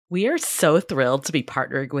We are so thrilled to be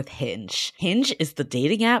partnering with Hinge. Hinge is the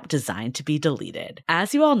dating app designed to be deleted.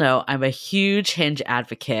 As you all know, I'm a huge Hinge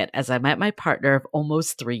advocate as I met my partner of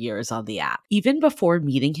almost 3 years on the app. Even before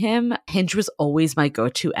meeting him, Hinge was always my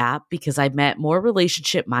go-to app because I met more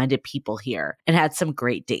relationship-minded people here and had some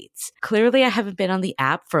great dates. Clearly, I haven't been on the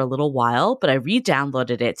app for a little while, but I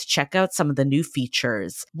re-downloaded it to check out some of the new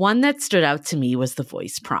features. One that stood out to me was the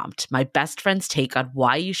voice prompt, my best friend's take on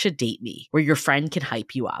why you should date me, where your friend can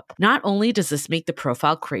hype you up. Not only does this make the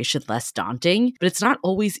profile creation less daunting, but it's not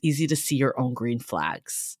always easy to see your own green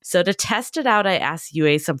flags. So to test it out, I asked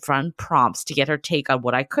Yue some fun prompts to get her take on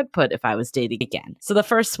what I could put if I was dating again. So the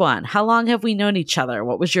first one, how long have we known each other?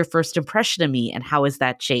 What was your first impression of me and how has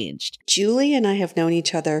that changed? Julie and I have known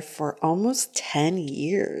each other for almost 10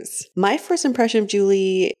 years. My first impression of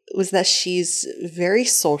Julie was that she's very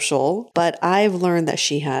social, but I've learned that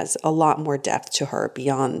she has a lot more depth to her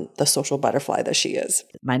beyond the social butterfly that she is.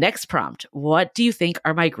 My next prompt, what do you think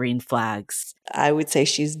are my green flags? I would say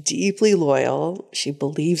she's deeply loyal. She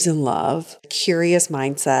believes in love, curious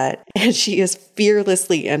mindset, and she is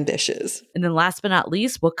fearlessly ambitious. And then last but not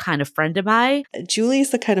least, what kind of friend am I? Julie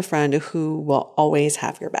is the kind of friend who will always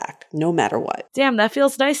have your back, no matter what. Damn, that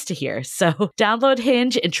feels nice to hear. So download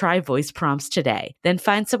Hinge and try voice prompts today. Then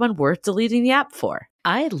find someone worth deleting the app for.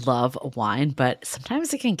 I love wine, but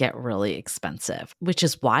sometimes it can get really expensive, which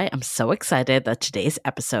is why I'm so excited that today's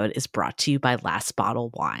episode is brought to you by Last Bottle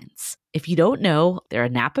Wines. If you don't know, they're a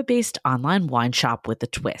Napa-based online wine shop with a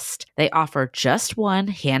twist. They offer just one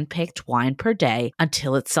hand-picked wine per day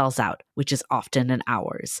until it sells out, which is often in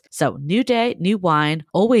hours. So new day, new wine,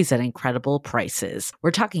 always at incredible prices.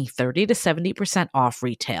 We're talking 30 to 70% off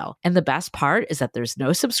retail. And the best part is that there's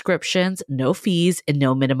no subscriptions, no fees, and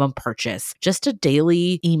no minimum purchase. Just a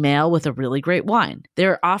daily email with a really great wine.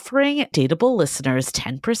 They're offering Dateable listeners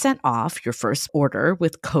 10% off your first order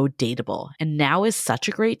with code Dateable. And now is such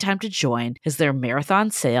a great time to join as their marathon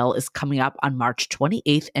sale is coming up on March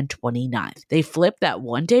 28th and 29th. They flip that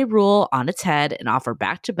one-day rule on its head and offer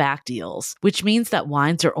back-to-back deals, which means that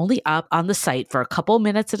wines are only up on the site for a couple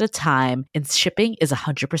minutes at a time and shipping is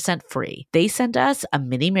 100% free. They sent us a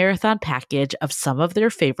mini marathon package of some of their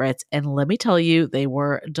favorites, and let me tell you, they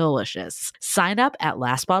were delicious. Sign up at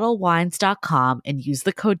lastbottlewines.com and use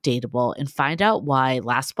the code Dateable and find out why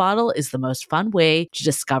Last Bottle is the most fun way to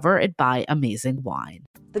discover and buy amazing wine.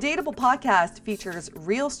 The Dateable podcast features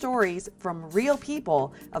real stories from real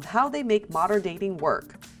people of how they make modern dating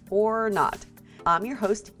work, or not. I'm your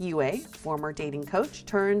host, Yue, former dating coach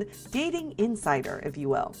turned dating insider, if you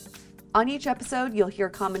will. On each episode, you'll hear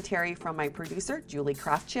commentary from my producer, Julie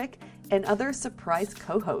Krafchick, and other surprise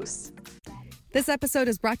co-hosts. This episode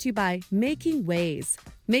is brought to you by Making Ways.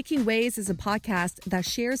 Making Ways is a podcast that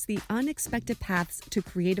shares the unexpected paths to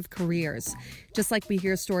creative careers. Just like we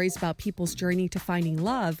hear stories about people's journey to finding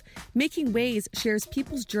love, Making Ways shares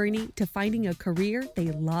people's journey to finding a career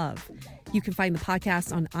they love. You can find the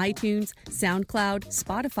podcast on iTunes, SoundCloud,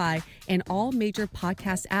 Spotify, and all major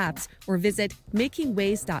podcast apps, or visit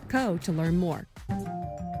makingways.co to learn more.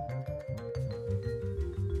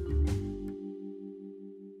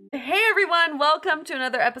 Hey everyone, welcome to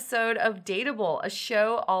another episode of Dateable, a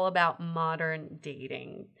show all about modern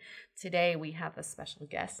dating. Today we have a special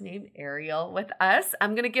guest named Ariel with us.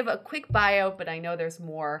 I'm going to give a quick bio, but I know there's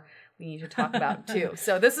more we need to talk about too.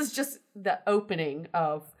 So this is just the opening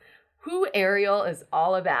of who Ariel is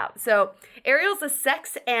all about. So Ariel's a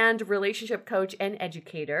sex and relationship coach and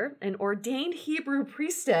educator, an ordained Hebrew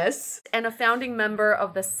priestess, and a founding member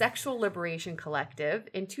of the Sexual Liberation Collective.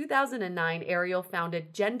 In 2009, Ariel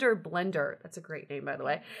founded Gender Blender. That's a great name, by the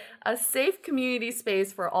way. A safe community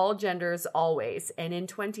space for all genders always. And in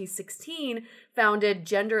 2016, founded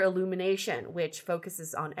Gender Illumination, which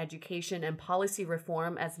focuses on education and policy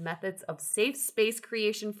reform as methods of safe space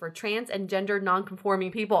creation for trans and gender nonconforming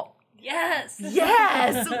people. Yes.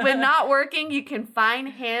 Yes. When not working, you can find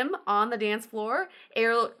him on the dance floor.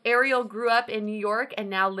 Ariel grew up in New York and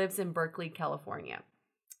now lives in Berkeley, California.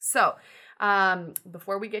 So,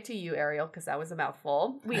 before we get to you, Ariel, because that was a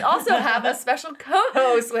mouthful, we also have a special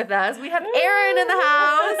co-host with us. We have Erin in the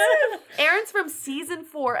house. Erin's from season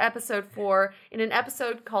 4, episode 4, in an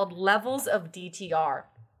episode called Levels of DTR.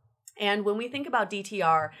 And when we think about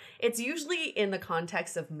DTR, it's usually in the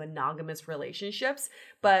context of monogamous relationships,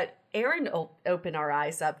 but Erin opened our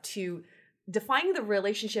eyes up to defining the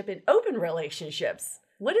relationship in open relationships.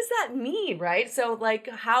 What does that mean, right? So like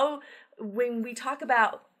how when we talk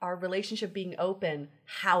about our relationship being open,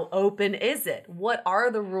 how open is it? What are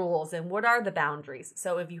the rules and what are the boundaries?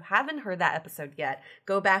 So if you haven't heard that episode yet,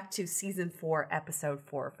 go back to season 4, episode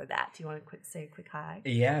 4 for that. Do you want to say a quick hi?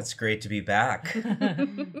 Yeah, it's great to be back.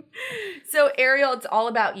 So Ariel, it's all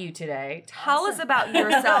about you today. Tell us about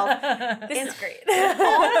yourself. This is great.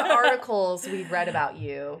 All the articles we've read about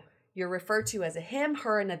you, you're referred to as a him,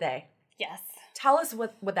 her, and a they. Yes. Tell us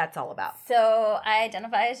what that's all about. So I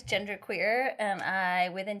identify as genderqueer, and I,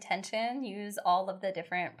 with intention, use all of the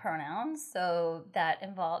different pronouns. So that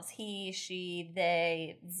involves he, she,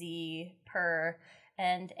 they, z, her,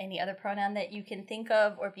 and any other pronoun that you can think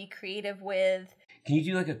of or be creative with. Can you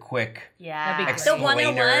do like a quick Yeah. The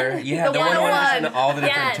 101? Yeah, the 101 and all the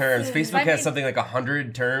different Yes. terms. Facebook has something like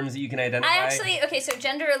 100 terms that you can identify. So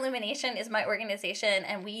Gender Illumination is my organization,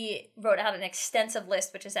 and we wrote out an extensive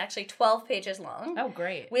list, which is actually 12 pages long. Oh,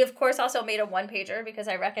 great. We, of course, also made a one-pager because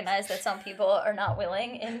I recognize that some people are not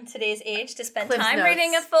willing in today's age to spend Cliff's time notes.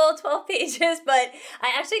 reading a full 12 pages, but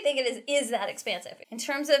I actually think it is that expansive. In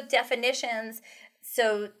terms of definitions,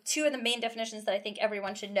 so 2 of the main definitions that I think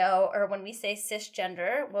everyone should know are when we say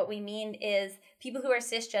cisgender, what we mean is people who are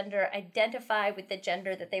cisgender identify with the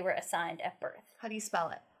gender that they were assigned at birth. How do you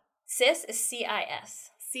spell it? Cis is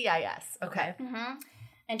C-I-S. C-I-S. Okay. Mm-hmm.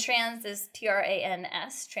 And trans is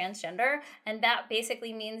T-R-A-N-S, transgender. And that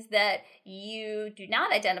basically means that you do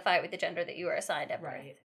not identify with the gender that you were assigned at birth.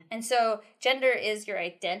 Right. And so gender is your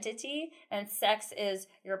identity and sex is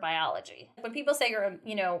your biology. When people say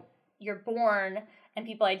you're born and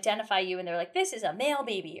people identify you and they're like, this is a male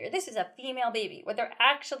baby or this is a female baby, what they're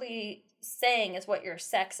actually saying is what your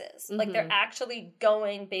sex is. Mm-hmm. Like they're actually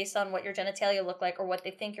going based on what your genitalia look like or what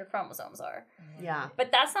they think your chromosomes are. Yeah.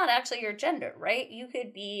 But that's not actually your gender, right? You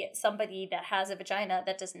could be somebody that has a vagina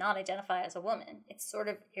that does not identify as a woman. It's sort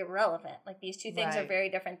of irrelevant. Like these two things are Right. very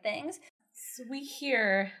different things. So we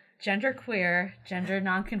hear genderqueer, gender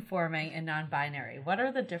nonconforming, and non-binary. What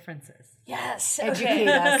are the differences? Yes. Educate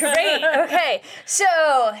us. Great. Okay.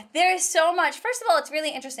 So there's so much. First of all, it's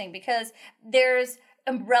really interesting because there's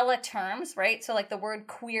umbrella terms, right? So like the word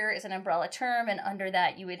queer is an umbrella term, and under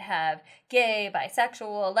that you would have gay,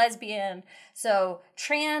 bisexual, lesbian. So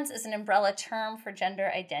trans is an umbrella term for gender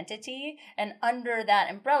identity, and under that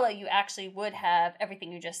umbrella you actually would have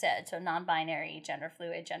everything you just said. So non-binary, gender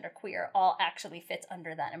fluid, gender queer all actually fits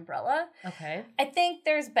under that umbrella. Okay. I think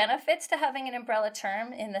there's benefits to having an umbrella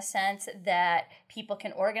term in the sense that people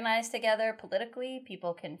can organize together politically,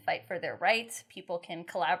 people can fight for their rights, people can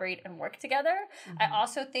collaborate and work together. I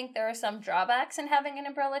also think there are some drawbacks in having an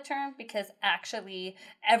umbrella term because actually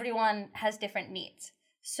everyone has different needs.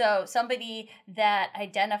 So somebody that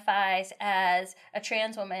identifies as a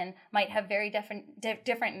trans woman might have very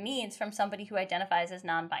different needs from somebody who identifies as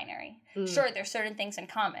non-binary. Sure, there's certain things in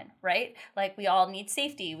common, right? Like we all need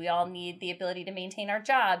safety. We all need the ability to maintain our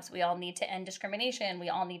jobs. We all need to end discrimination. We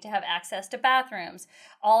all need to have access to bathrooms.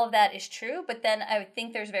 All of that is true, but then I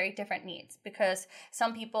think there's very different needs because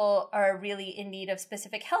some people are really in need of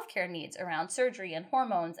specific healthcare needs around surgery and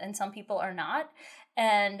hormones, and some people are not.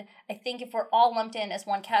 And I think if we're all lumped in as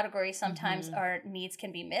one category, sometimes our needs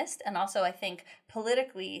can be missed. And also I think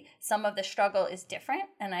politically, some of the struggle is different.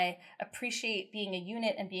 And I appreciate being a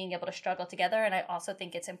unit and being able to struggle together. And I also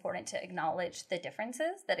think it's important to acknowledge the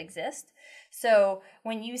differences that exist. So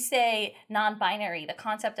when you say non-binary, the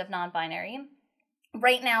concept of non-binary,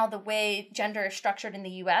 right now, the way gender is structured in the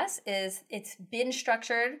U.S. is it's been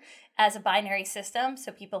structured as a binary system.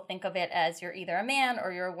 So people think of it as you're either a man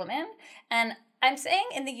or you're a woman. And I'm saying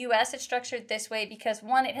in the U.S. it's structured this way because,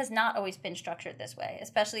 one, it has not always been structured this way,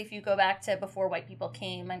 especially if you go back to before white people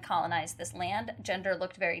came and colonized this land. Gender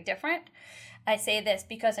looked very different. I say this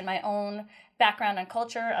because in my own background and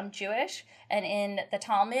culture, I'm Jewish, and in the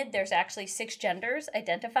Talmud, there's actually 6 genders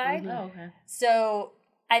identified. Oh, okay. So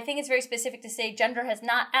I think it's very specific to say gender has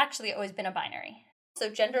not actually always been a binary. So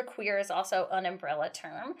gender queer is also an umbrella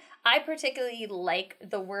term. I particularly like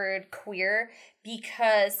the word queer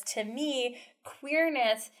because to me,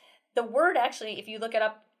 queerness, the word actually, if you look it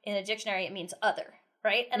up in a dictionary, it means other,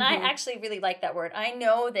 right? And I actually really like that word. I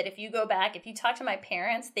know that if you go back, if you talk to my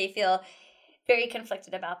parents, they feel very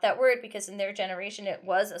conflicted about that word because in their generation it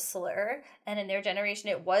was a slur, and in their generation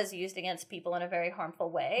it was used against people in a very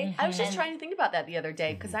harmful way. I was just trying to think about that the other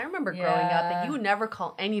day because I remember growing up and you would never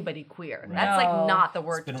call anybody queer. No. That's like not the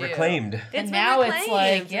word It's been to do. reclaimed. It's And been now it's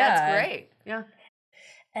reclaimed. like, yeah. That's great. Yeah.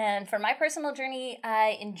 And for my personal journey,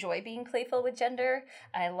 I enjoy being playful with gender.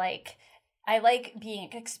 I like I like being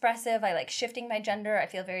expressive. I like shifting my gender. I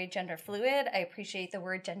feel very gender fluid. I appreciate the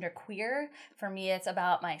word gender queer. For me, it's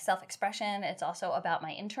about my self-expression. It's also about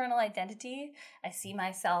my internal identity. I see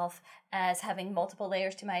myself as having multiple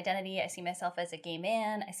layers to my identity. I see myself as a gay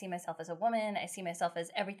man. I see myself as a woman. I see myself as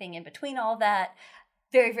everything in between all that.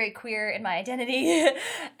 Very, very queer in my identity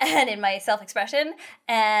and in my self-expression.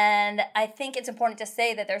 And I think it's important to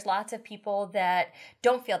say that there's lots of people that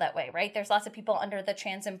don't feel that way, right? There's lots of people under the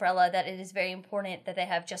trans umbrella that it is very important that they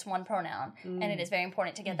have just one pronoun. And it is very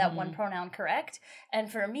important to get that one pronoun correct.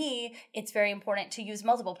 And for me, it's very important to use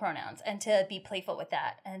multiple pronouns and to be playful with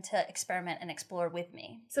that and to experiment and explore with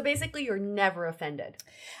me. So basically, you're never offended.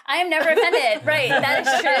 I am never offended. Right. That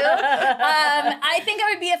is true. I think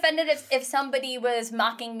I would be offended if somebody was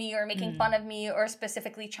mocking me or making fun of me or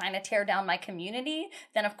specifically trying to tear down my community,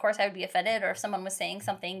 then of course I would be offended. Or if someone was saying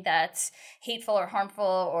something that's hateful or harmful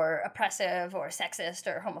or oppressive or sexist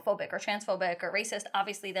or homophobic or transphobic or racist,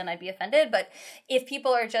 obviously then I'd be offended. But if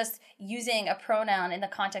people are just using a pronoun in the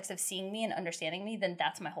context of seeing me and understanding me, then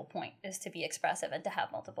that's my whole point, is to be expressive and to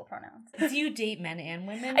have multiple pronouns. Do you date men and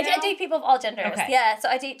women I date people of all genders. Okay. Yeah, so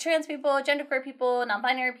I date trans people, genderqueer people,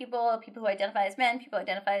 non-binary people, people who identify as men, people who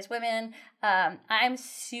identify as women. I'm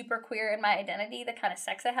super queer in my identity. The kind of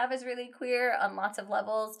sex I have is really queer on lots of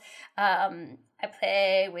levels. I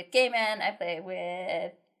play with gay men. I play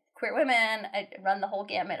with queer women. I run the whole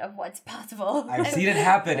gamut of what's possible. I've seen it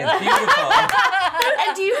happen. It's beautiful.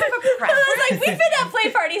 And do you have a preference? We've been at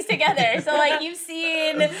play parties together, so you've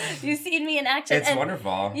seen me in action. It's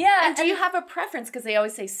wonderful. Yeah. And do you have a preference? Because they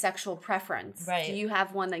always say sexual preference. Right. Do you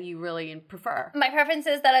have one that you really prefer? My preference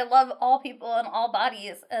is that I love all people and all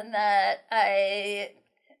bodies, and that I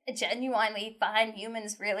genuinely find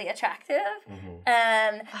humans really attractive.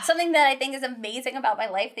 And something that I think is amazing about my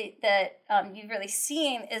life that you've really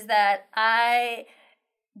seen is that I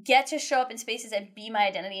get to show up in spaces and be my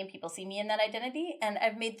identity, and people see me in that identity. And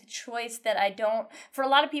I've made the choice that I don't, for a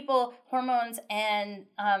lot of people, hormones and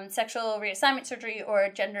sexual reassignment surgery or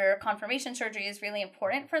gender confirmation surgery is really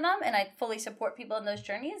important for them, and I fully support people in those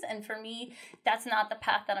journeys. And for me, that's not the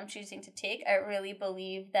path that I'm choosing to take. I really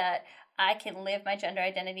believe that I can live my gender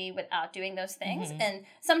identity without doing those things. And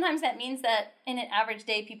sometimes that means that in an average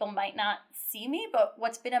day, people might not see me, but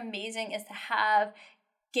what's been amazing is to have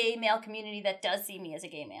gay male community that does see me as a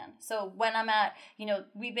gay man. So when I'm at,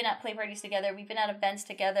 we've been at play parties together, we've been at events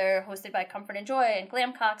together hosted by Comfort and Joy and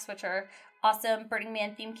Glamcox, which are awesome Burning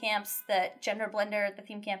Man theme camps that Gender Blender, the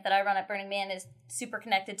theme camp that I run at Burning Man, is super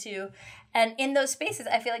connected to. And in those spaces,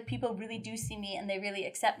 I feel like people really do see me and they really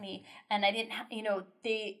accept me. And I didn't,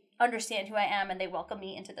 they understand who I am and they welcome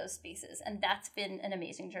me into those spaces. And that's been an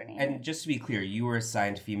amazing journey. And just to be clear, you were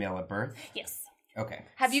assigned female at birth? Yes. Okay.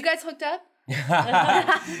 Have you guys hooked up?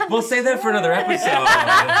 We'll save that for another episode.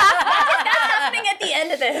 That's happening at the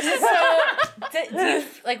end of this.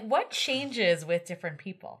 Do you, what changes with different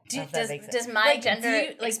people? Does my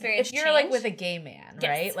gender experience if you're change? with a gay man,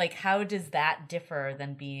 Yes. right? How does that differ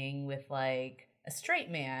than being with a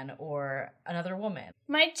straight man or another woman?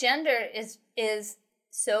 My gender is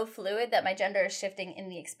so fluid that my gender is shifting in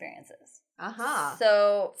the experiences. Uh-huh.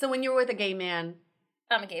 So when you're with a gay man,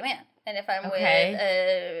 I'm a gay man. And if I'm Okay. with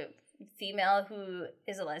a female who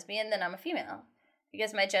is a lesbian, then I'm a female.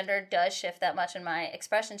 Because my gender does shift that much and my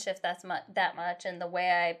expression shifts that much, and the way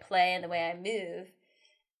I play and the way I move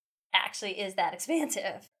actually is that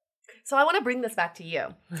expansive. so I want to bring this back to you.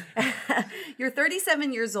 You're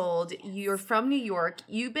 37 years old. You're from New York.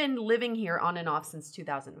 You've been living here on and off since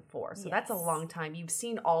 2004. So that's a long time. You've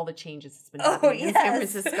seen all the changes that's been happening in San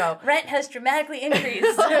Francisco. Rent has dramatically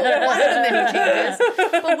increased. One of the many changes.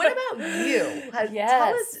 But what about you?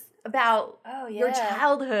 Tell us about your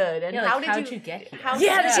childhood and how did you get here?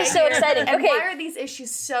 This is so exciting. And Okay. why are these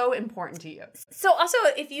issues so important to you? So also,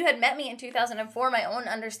 if you had met me in 2004, my own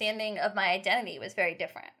understanding of my identity was very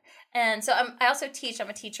different. And so I also teach. I'm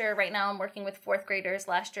a teacher right now. I'm working with 4th graders.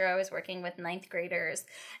 Last year I was working with 9th graders.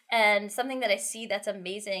 And something that I see that's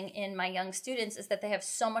amazing in my young students is that they have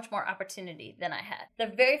so much more opportunity than I had. The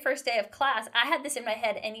very first day of class, I had this in my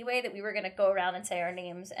head anyway, that we were going to go around and say our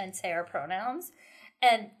names and say our pronouns.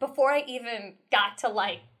 And before I even got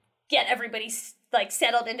to get everybody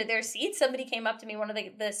settled into their seats, somebody came up to me, one of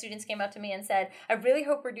the students came up to me and said, I really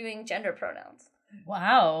hope we're doing gender pronouns.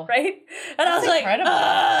 Wow. Right? And I was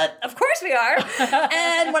incredible. Of course we are.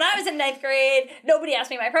 And when I was in 9th grade, nobody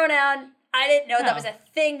asked me my pronoun. I didn't know that was a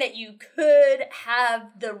thing that you could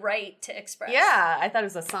have the right to express. Yeah, I thought it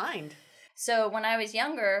was assigned. So when I was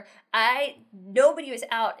younger, nobody was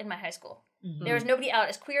out in my high school. There was nobody out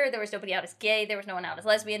as queer. There was nobody out as gay. There was no one out as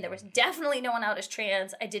lesbian. There was definitely no one out as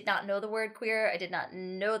trans. I did not know the word queer. I did not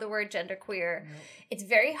know the word genderqueer. Nope. It's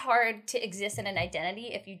very hard to exist in an identity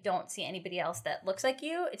if you don't see anybody else that looks like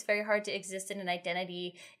you. It's very hard to exist in an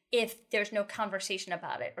identity if there's no conversation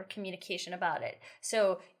about it or communication about it.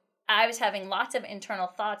 So I was having lots of internal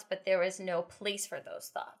thoughts, but there was no place for those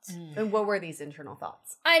thoughts. And what were these internal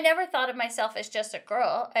thoughts? I never thought of myself as just a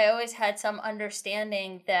girl. I always had some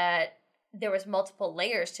understanding that there was multiple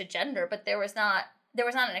layers to gender, but there was not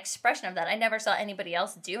an expression of that. I never saw anybody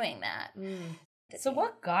else doing that. So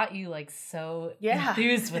what got you like so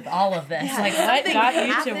enthused with all of this? Like what Something got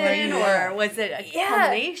you to where you were? Or was it a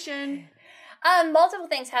combination? Multiple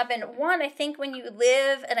things happen. One, I think when you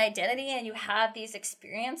live an identity and you have these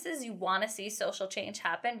experiences, you want to see social change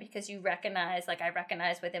happen because you recognize, like I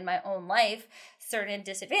recognize within my own life, certain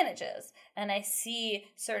disadvantages. And I see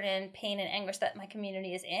certain pain and anguish that my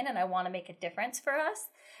community is in, and I want to make a difference for us.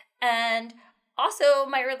 And also,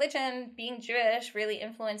 my religion, being Jewish, really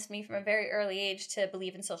influenced me from a very early age to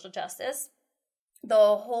believe in social justice. The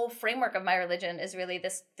whole framework of my religion is really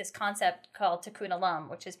this concept called Tikkun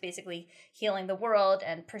Olam, which is basically healing the world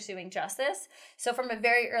and pursuing justice. So from a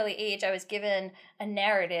very early age, I was given a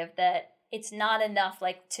narrative that it's not enough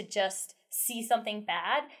like to just see something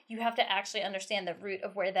bad. You have to actually understand the root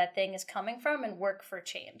of where that thing is coming from and work for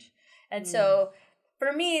change. And so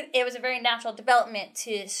for me, it was a very natural development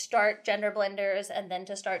to start Gender Blenders and then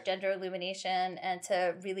to start Gender Illumination and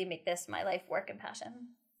to really make this my life work and passion.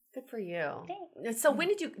 Good for you. Thanks. So when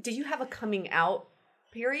did you have a coming out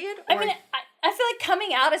period? I mean, I feel like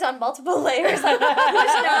coming out is on multiple layers. Like,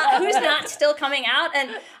 who's not still coming out? And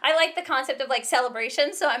I like the concept of like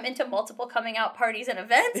celebration, so I'm into multiple coming out parties and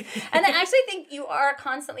events. And I actually think you are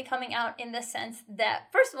constantly coming out in the sense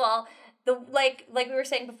that, first of all, like we were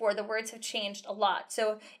saying before, the words have changed a lot.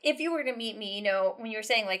 So if you were to meet me, you know, when you were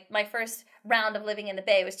saying like my first round of living in the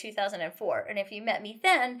Bay was 2004, and if you met me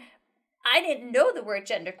then, I didn't know the word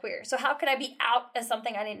genderqueer. So how could I be out as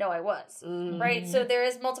something I didn't know I was, right? So there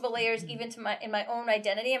is multiple layers even to in my own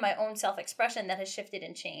identity and my own self-expression that has shifted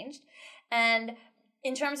and changed. And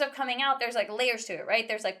in terms of coming out, there's like layers to it, right?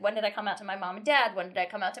 There's like, when did I come out to my mom and dad? When did I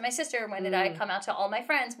come out to my sister? When did I come out to all my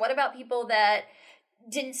friends? What about people that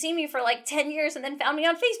didn't see me for like 10 years and then found me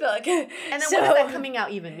on Facebook? And then what does that coming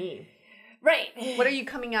out even mean? Right. What are you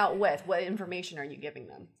coming out with? What information are you giving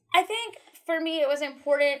them? I think for me, it was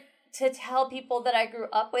important to tell people that I grew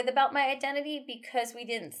up with about my identity because we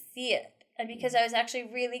didn't see it. And because I was actually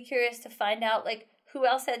really curious to find out like who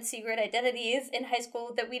else had secret identities in high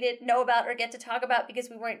school that we didn't know about or get to talk about because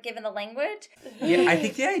we weren't given the language. Yeah, I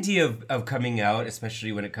think the idea of coming out,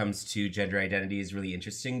 especially when it comes to gender identity, is really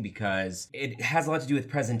interesting because it has a lot to do with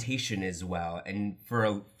presentation as well. And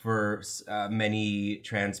for many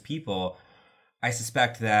trans people, I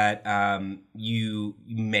suspect that you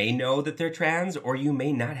may know that they're trans, or you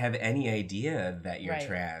may not have any idea that you're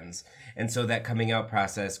trans. And so that coming out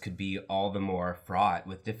process could be all the more fraught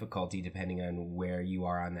with difficulty depending on where you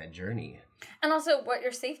are on that journey. And also what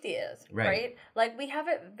your safety is, right? Like we have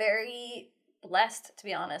it very blessed, to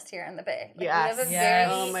be honest, here in the Bay. Like, we have a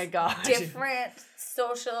very different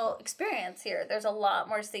social experience here. There's a lot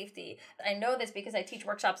more safety. I know this because I teach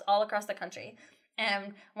workshops all across the country.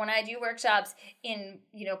 And when I do workshops in,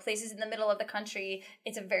 you know, places in the middle of the country,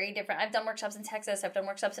 it's a very different. I've done workshops in Texas. I've done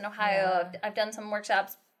workshops in Ohio. I've done some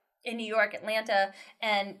workshops in New York, Atlanta,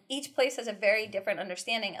 and each place has a very different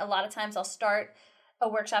understanding. A lot of times I'll start a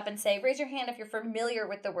workshop and say, raise your hand if you're familiar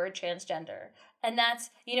with the word transgender. And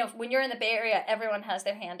that's, you know, when you're in the Bay Area, everyone has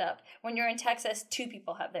their hand up. When you're in Texas, 2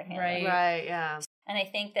 people have their hand up. Right, yeah. And I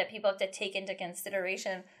think that people have to take into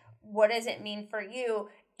consideration, what does it mean for you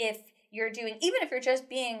if you're doing, even if you're just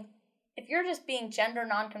being gender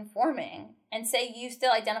nonconforming, and say you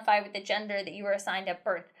still identify with the gender that you were assigned at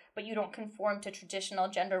birth, but you don't conform to traditional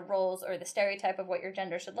gender roles or the stereotype of what your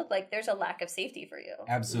gender should look like, there's a lack of safety for you.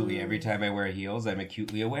 Absolutely. Every time I wear heels, I'm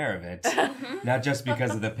acutely aware of it. Not just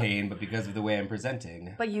because of the pain, but because of the way I'm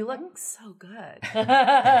presenting. But you look so good.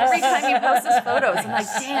 Every time you post those photos, I'm like,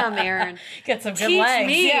 damn, Erin. Get some good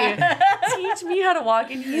legs. Teach me how to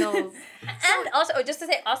walk in heels. And also, just to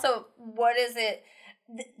say, what is it?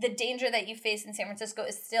 The danger that you face in San Francisco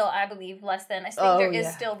is still, I believe, less than. I think there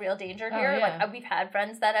is still real danger here. Like we've had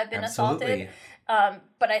friends that have been assaulted,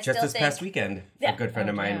 But I Just still this think past weekend, a good friend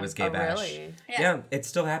of mine was Gay Oh, Bash. really? Yeah, it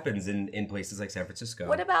still happens in places like San Francisco.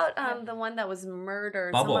 What about the one that was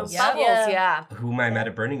murdered? Bubbles. Someone, Bubbles, Yeah. Whom I met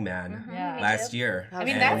at Burning Man Yeah. last year. I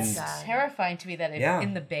mean, And that's terrifying to me that Yeah.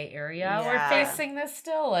 in the Bay Area Yeah. we're facing this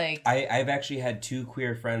still. Like, I've actually had 2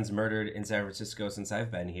 queer friends murdered in San Francisco since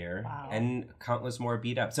I've been here, Wow. and countless more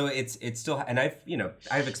beat up. So it's still, and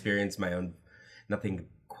I've experienced my own, nothing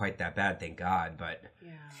quite that bad, thank God, but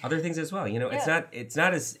other things as well. It's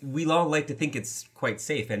not as we all like to think it's quite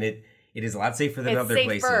safe, and it is a lot safer than It's other safer,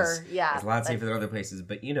 places. yeah. It's a lot safer than other places,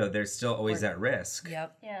 but there's still always that risk.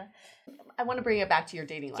 yep. Yeah. I want to bring it back to your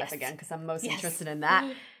dating life Yes. again because I'm most Yes. interested in that.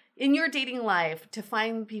 In your dating life, to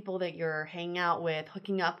find people that you're hanging out with,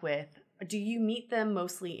 hooking up with, do you meet them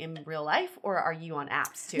mostly in real life or are you on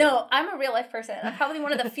apps too? No, I'm a real life person. I'm probably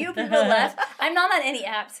one of the few people left. I'm not on any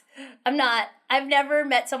apps. I'm not. I've never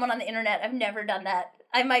met someone on the internet. I've never done that.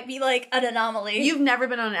 I might be like an anomaly. You've never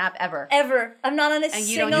been on an app ever. Ever. I'm not on a you don't-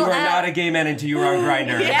 single You are app. not a gay man until you are on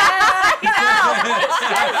Grindr.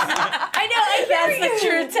 I know. I That's hear the you.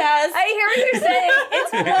 true test. I hear what you're saying.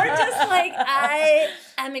 It's more just like I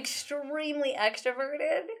am extremely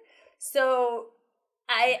extroverted. So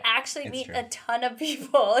I actually It's meet true. a ton of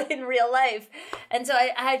people in real life. And so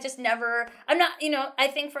I just never, I'm not, I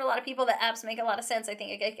think for a lot of people the apps make a lot of sense. I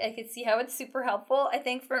think I could see how it's super helpful. I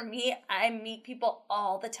think for me, I meet people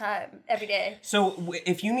all the time, every day. So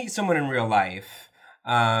if you meet someone in real life,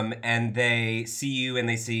 and they see you and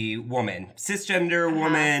they see woman, cisgender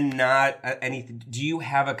woman, not anything, do you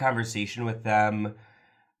have a conversation with them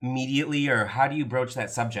immediately, or how do you broach that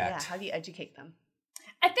subject? Yeah, how do you educate them?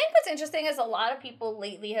 I think what's interesting is a lot of people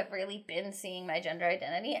lately have really been seeing my gender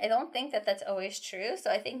identity. I don't think that that's always true.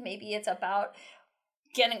 So I think maybe it's about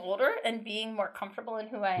getting older and being more comfortable in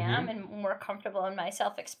who I am and more comfortable in my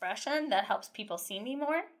self-expression that helps people see me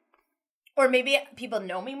more. Or maybe people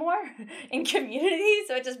know me more in community,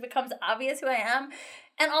 so it just becomes obvious who I am.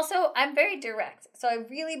 And also, I'm very direct. So I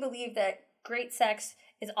really believe that great sex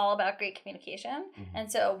is all about great communication.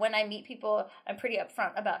 And so when I meet people, I'm pretty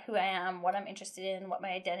upfront about who I am, what I'm interested in, what my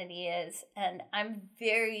identity is. And I'm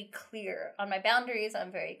very clear on my boundaries.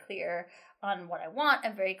 I'm very clear on what I want.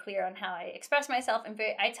 I'm very clear on how I express myself.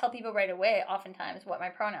 I tell people right away, oftentimes, what my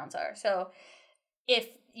pronouns are. So if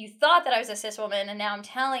you thought that I was a cis woman and now I'm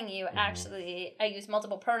telling you, actually, I use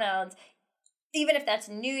multiple pronouns, even if that's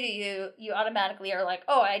new to you, you automatically are like,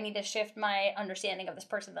 oh, I need to shift my understanding of this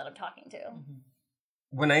person that I'm talking to.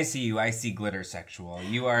 When I see you, I see glitter sexual.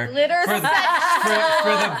 You are Glitter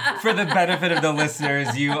for the benefit of the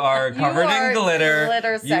listeners. You are covered in glitter.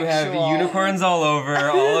 glitter You have sexual. unicorns all over.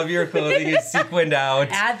 All of your clothing is sequined out.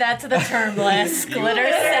 Add that to the term list. Glitter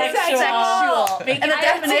Sexual. sexual. And the I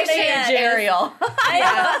definition appreciate is Ariel. I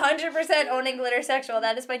am 100% owning glitter sexual.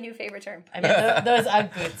 That is my new favorite term. I mean, those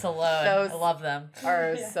Ugg boots alone, Those I love them.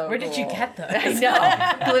 Are so Where did you cool. get those? I know.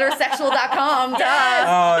 Glittersexual.com. Duh.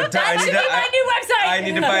 Oh, That should be my new website. I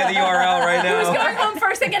need to buy the URL right Who's now. going home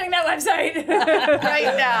first and getting that website?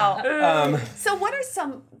 Right now. Um, So what are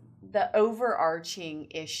some the overarching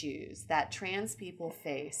issues that trans people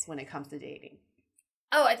face when it comes to dating?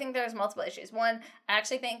 Oh, I think there's multiple issues. One, I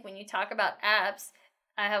actually think when you talk about apps,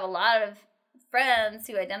 I have a lot of friends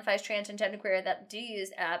who identify as trans and genderqueer that do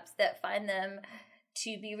use apps that find them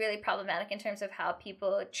to be really problematic in terms of how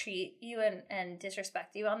people treat you and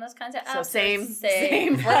disrespect you on those kinds of apps. So same Say-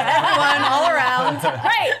 for everyone all around.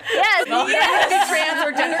 Right. Yes. Yes. Trans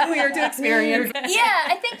or genderqueer to experience. Yeah,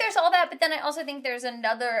 I think there's all that, but then I also think there's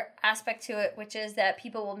another aspect to it, which is that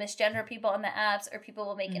people will misgender people on the apps, or people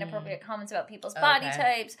will make inappropriate comments about people's body Okay.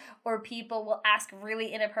 types, or people will ask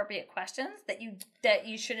really inappropriate questions that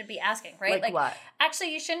you shouldn't be asking, right? Like what?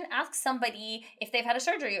 Actually, you shouldn't ask somebody if they've had a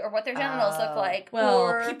surgery or what their genitals look like. Well,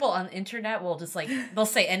 or people on the internet will just they'll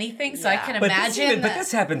say anything, so I Yeah. can but imagine.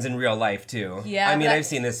 this happens in real life too. Yeah, I mean, but- I've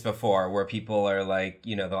seen this before where people are like,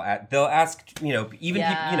 they'll ask, even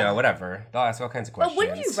Yeah. people, whatever. They'll ask all kinds of questions. But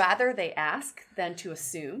wouldn't you rather they ask than to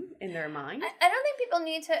assume in their mind? I don't think people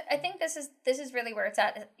need to. I think this is really where it's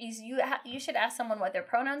at. Is you should ask someone what their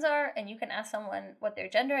pronouns are, and you can ask someone what their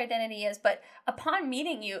gender identity is. But upon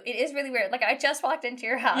meeting you, it is really weird. Like I just walked into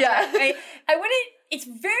your house. Yeah. right? I wouldn't. It's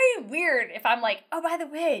very weird if I'm like, oh, by the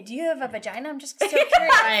way, do you have a vagina? I'm just so curious.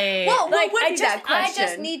 Right. Well, Like what would be that I question?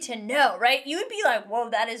 just need to know, right? You would be like, whoa,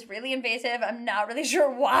 that is really invasive. I'm not really sure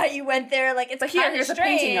why you went there. Like it's Here, kind of here's a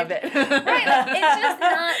strange. painting of it. Right, like, it's just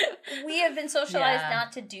not. We have been socialized Yeah.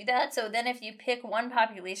 not to do that. So then, if you pick one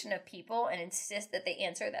population of people and insist that they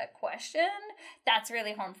answer that question, that's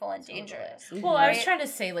really harmful and dangerous. Well, I was Right? trying to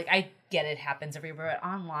say, I get it happens everywhere. But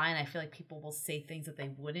online, I feel like people will say things that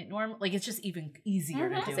they wouldn't normally. Like, it's just even easier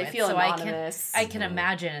to do They it. feel so anonymous. I can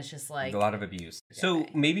imagine it's just like a lot of abuse. So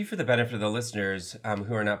maybe for the benefit of the listeners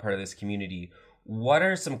who are not part of this community, what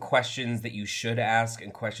are some questions that you should ask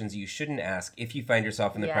and questions you shouldn't ask if you find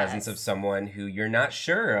yourself in the presence of someone who you're not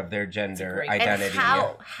sure of their gender identity?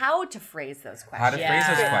 And how to phrase those questions. How to phrase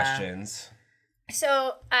those questions.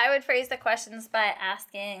 So I would phrase the questions by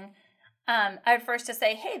asking, I would first just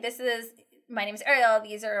say, hey, my name is Ariel.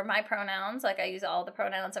 These are my pronouns. Like, I use all the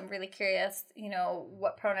pronouns. I'm really curious,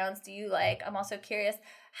 what pronouns do you like? I'm also curious,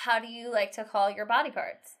 how do you like to call your body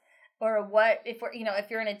parts? Or what, if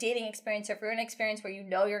you're in a dating experience, or if you're in an experience where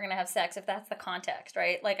you're going to have sex, if that's the context,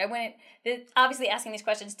 right? Like, obviously asking these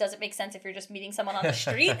questions doesn't make sense if you're just meeting someone on the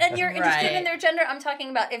street and you're interested in their gender. I'm talking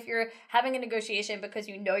about if you're having a negotiation because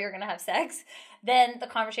you're going to have sex, then the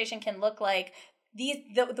conversation can look like,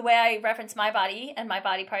 the way I reference my body and my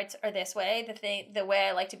body parts are this way. The way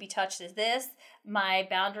I like to be touched is this. My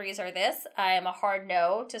boundaries are this. I am a hard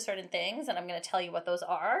no to certain things, and I'm going to tell you what those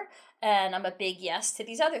are. And I'm a big yes to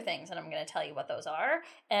these other things, and I'm going to tell you what those are.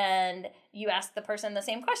 And you ask the person the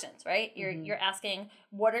same questions, right? You're asking,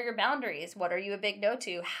 what are your boundaries? What are you a big no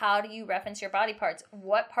to? How do you reference your body parts?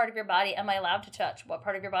 What part of your body am I allowed to touch? What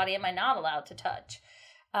part of your body am I not allowed to touch?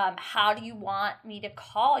 How do you want me to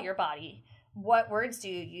call your body? What words do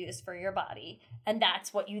you use for your body? And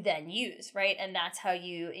that's what you then use, right? And that's how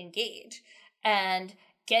you engage. And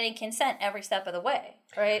getting consent every step of the way,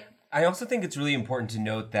 right? I also think it's really important to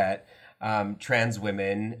note that trans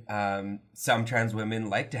women, some trans women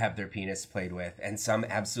like to have their penis played with, and some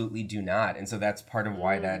absolutely do not. And so that's part of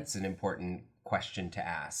why that's an important question to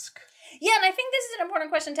ask. Yeah, and I think this is an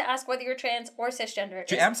important question to ask whether you're trans or cisgender.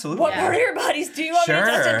 Absolutely. What part of your bodies do you want me to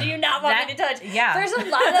touch and do you not want me to touch? Yeah. There's a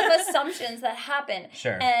lot of assumptions that happen.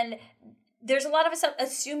 Sure. And there's a lot of us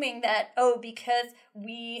assuming that, because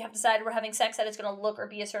we have decided we're having sex, that it's going to look or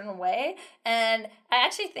be a certain way. And I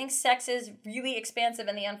actually think sex is really expansive,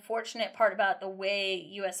 and the unfortunate part about the way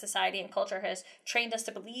U.S. society and culture has trained us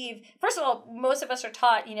to believe, first of all, most of us are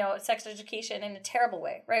taught, sex education in a terrible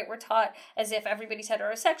way, right? We're taught as if everybody's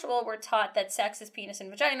heterosexual. We're taught that sex is penis and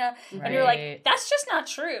vagina. Right. And you're like, that's just not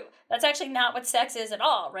true. That's actually not what sex is at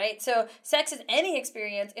all, right? So sex is any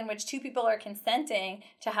experience in which two people are consenting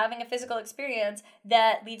to having a physical experience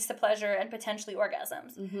that leads to pleasure and potentially orgasms.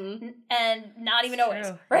 And not even always,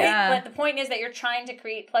 right? Yeah. But the point is that you're trying to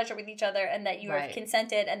create pleasure with each other, and that you have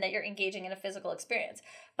consented, and that you're engaging in a physical experience.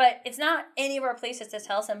 But it's not any of our places to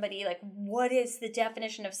tell somebody, like, what is the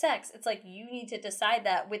definition of sex? It's like, you need to decide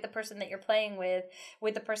that with the person that you're playing with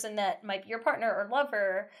the person that might be your partner or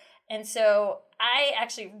lover. And so I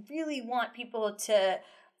actually really want people to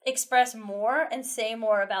express more and say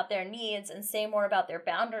more about their needs and say more about their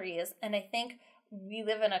boundaries. And I think we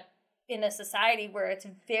live in a society where it's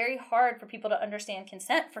very hard for people to understand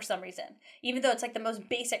consent for some reason, even though it's like the most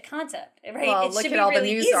basic concept, right? Well, it look should at be all really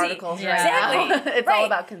the news easy. articles right Exactly. now. It's all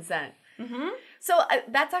about consent. Mm-hmm. So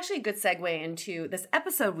that's actually a good segue into this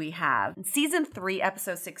episode we have, season 3,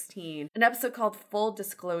 episode 16, an episode called Full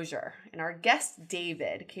Disclosure. And our guest,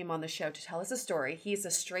 David, came on the show to tell us a story. He's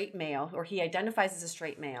a straight male, or he identifies as a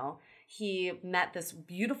straight male. He met this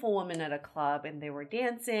beautiful woman at a club, and they were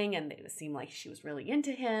dancing, and it seemed like she was really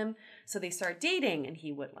into him. So they started dating, and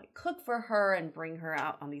he would cook for her and bring her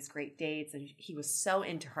out on these great dates, and he was so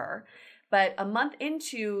into her. But a month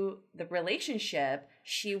into the relationship,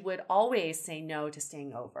 she would always say no to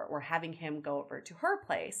staying over or having him go over to her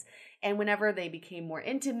place. And whenever they became more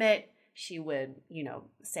intimate, she would,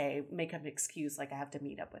 make up an excuse like, I have to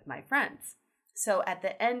meet up with my friends. So at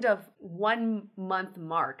the end of 1 month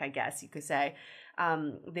mark, I guess you could say,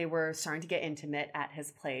 they were starting to get intimate at his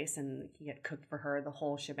place, and he had cooked for her the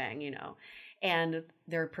whole shebang, and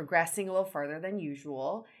they're progressing a little further than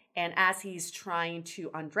usual. And as he's trying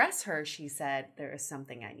to undress her, she said, there is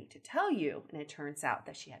something I need to tell you. And it turns out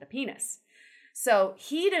that she had a penis. So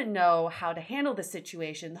he didn't know how to handle the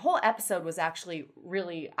situation. The whole episode was actually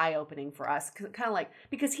really eye-opening for us, kind of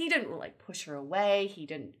because he didn't push her away.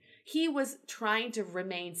 He was trying to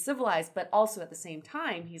remain civilized, but also at the same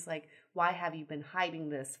time, he's like, why have you been hiding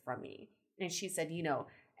this from me? And she said,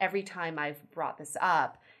 every time I've brought this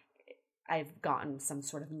up, I've gotten some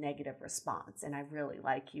sort of negative response, and I really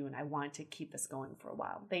like you, and I want to keep this going for a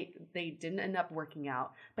while. They didn't end up working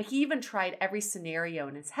out, but he even tried every scenario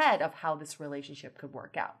in his head of how this relationship could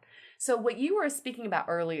work out. So what you were speaking about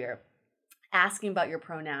earlier, asking about your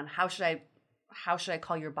pronoun, how should I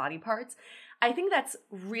call your body parts? I think that's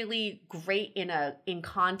really great in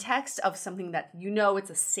context of something that it's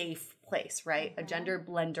a safe place, right? A gender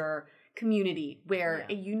blender community where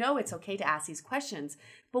you know it's okay to ask these questions.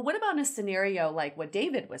 But what about in a scenario like what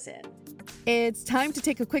David was in? It's time to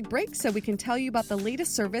take a quick break so we can tell you about the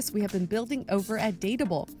latest service we have been building over at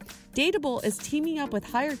Dateable. Dateable is teaming up with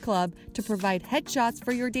Hired Club to provide headshots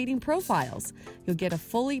for your dating profiles. You'll get a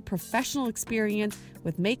fully professional experience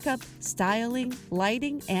with makeup, styling,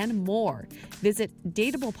 lighting, and more. Visit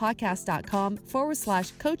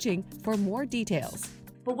dateablepodcast.com/coaching for more details.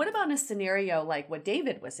 But what about in a scenario like what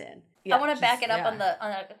David was in? I want to back it up on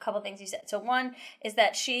a couple things you said. So one is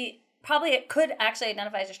that she probably could actually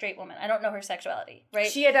identify as a straight woman. I don't know her sexuality, right?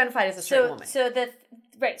 She identified as a straight woman. So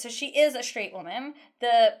she is a straight woman.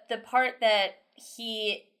 The part that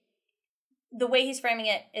the way he's framing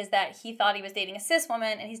it is that he thought he was dating a cis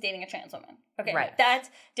woman and he's dating a trans woman. Okay, right. That's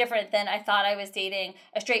different than I thought I was dating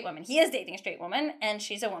a straight woman. He is dating a straight woman and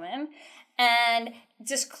she's a woman. And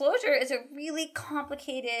disclosure is a really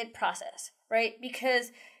complicated process, right?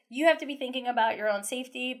 Because you have to be thinking about your own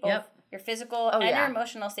safety, both your physical and your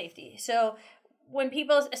emotional safety. So when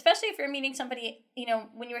people, especially if you're meeting somebody,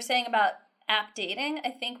 when you were saying about app dating, I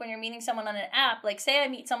think when you're meeting someone on an app, like say I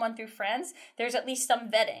meet someone through friends, there's at least some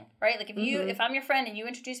vetting, right? Like if I'm your friend and you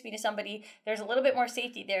introduce me to somebody, there's a little bit more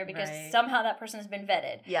safety there because somehow that person has been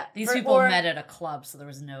vetted. Yeah. These people met at a club, so there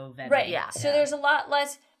was no vetting. Right. Yeah. So there's a lot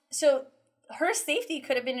less. So her safety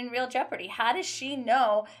could have been in real jeopardy. How does she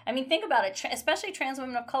know? I mean, think about it. Especially trans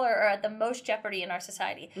women of color are at the most jeopardy in our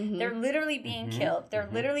society. They're literally being killed. They're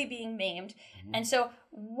literally being maimed. And so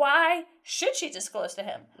why should she disclose to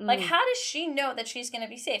him? Like, how does she know that she's going to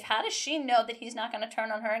be safe? How does she know that he's not going to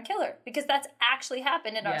turn on her and kill her? Because that's actually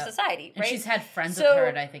happened in our society, right? And she's had friends with her,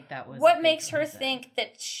 and I think that was what makes her think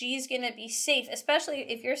that she's going to be safe, especially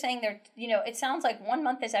if you're saying it sounds like 1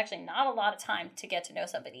 month is actually not a lot of time to get to know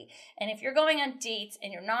somebody. And if you're going on dates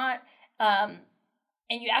and you're not,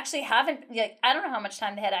 and you actually haven't, I don't know how much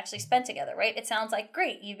time they had actually spent together, right? It sounds like,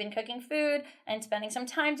 great, you've been cooking food and spending some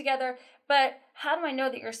time together, but how do I know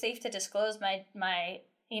that you're safe to disclose my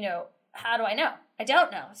how do I know? I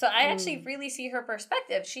don't know. So I actually really see her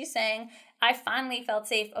perspective. She's saying, I finally felt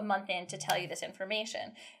safe a month in to tell you this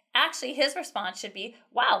information. Actually, his response should be,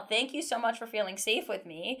 wow, thank you so much for feeling safe with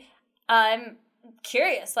me. I'm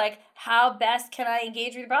curious, like, how best can I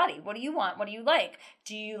engage with your body? What do you want? What do you like?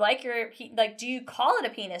 Do you like do you call it a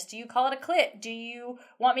penis? Do you call it a clit? Do you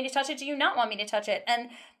want me to touch it? Do you not want me to touch it? And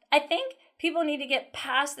I think people need to get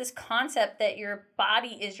past this concept that your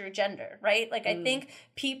body is your gender, right? Like, I think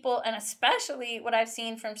people, and especially what I've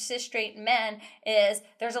seen from cis straight men, is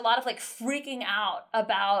there's a lot of freaking out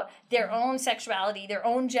about their own sexuality, their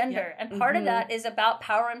own gender. And part of that is about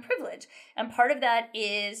power and privilege. And part of that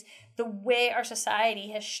is the way our society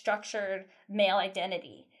has structured male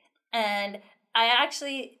identity. And I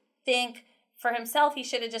actually think for himself, he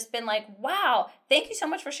should have just been like, wow, thank you so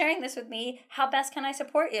much for sharing this with me. How best can I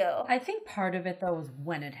support you? I think part of it, though, was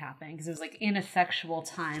when it happened. Because it was in a sexual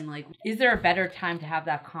time. Is there a better time to have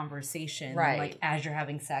that conversation? Right. Than, as you're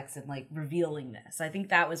having sex and, revealing this. I think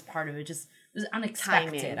that was part of it. Just, it was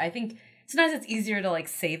unexpected. Timing. I think sometimes it's easier to,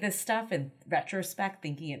 say this stuff in retrospect,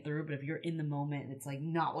 thinking it through. But if you're in the moment and it's,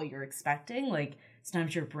 not what you're expecting,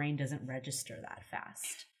 sometimes your brain doesn't register that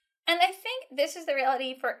fast. And I think this is the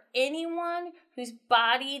reality for anyone whose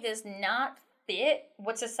body does not fit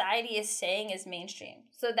what society is saying is mainstream.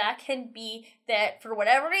 So that can be that for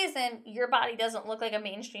whatever reason, your body doesn't look like a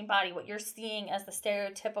mainstream body, what you're seeing as the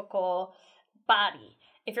stereotypical body.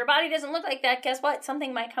 If your body doesn't look like that, guess what?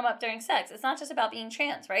 Something might come up during sex. It's not just about being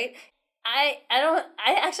trans, right? I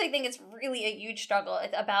actually think it's really a huge struggle.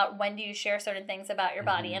 It's about when do you share certain things about your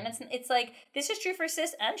body. And it's this is true for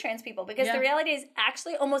cis and trans people, because the reality is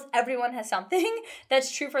actually almost everyone has something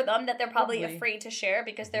that's true for them that they're probably afraid to share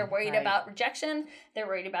because they're worried about rejection. They're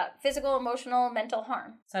worried about physical, emotional, mental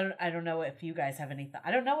harm. So I don't know if you guys have any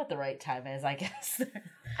I don't know what the right time is, I guess.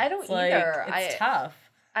 I don't either. It's tough.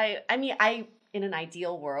 I mean, in an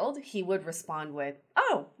ideal world, he would respond with,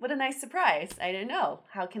 oh, what a nice surprise. I didn't know.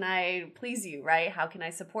 How can I please you, right? How can I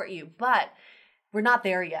support you? But we're not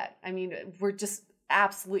there yet. I mean, we're just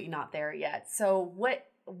absolutely not there yet. So what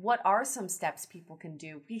are some steps people can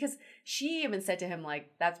do? Because she even said to him,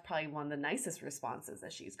 that's probably one of the nicest responses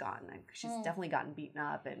that she's gotten. She's definitely gotten beaten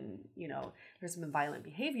up and, there's been violent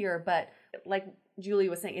behavior. But like Julie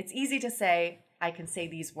was saying, it's easy to say, I can say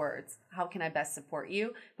these words. How can I best support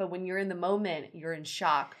you? But when you're in the moment, you're in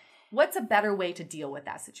shock. What's a better way to deal with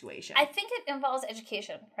that situation? I think it involves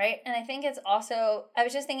education, right? And I think it's also, I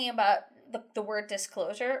was just thinking about the word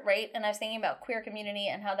disclosure, right? And I was thinking about queer community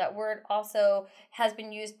and how that word also has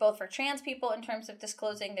been used both for trans people in terms of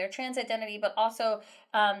disclosing their trans identity, but also,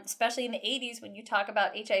 especially in the 80s when you talk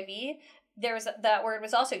about HIV, that word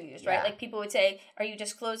was also used, right? Yeah. Like people would say, are you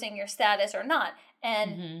disclosing your status or not?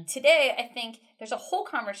 And today, I think there's a whole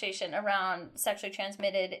conversation around sexually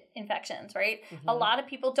transmitted infections, right? A lot of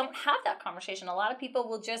people don't have that conversation. A lot of people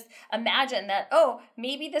will just imagine that, oh,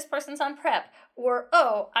 maybe this person's on PrEP, or,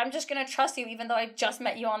 oh, I'm just going to trust you even though I just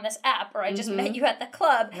met you on this app, or I just met you at the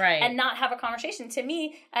club, and not have a conversation. To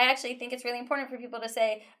me, I actually think it's really important for people to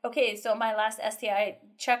say, okay, so my last STI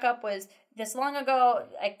checkup was this long ago,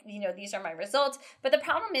 these are my results. But the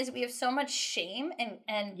problem is we have so much shame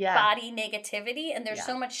and body negativity, and there's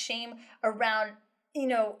so much shame around,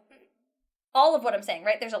 all of what I'm saying,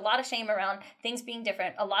 right? There's a lot of shame around things being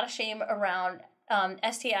different, a lot of shame around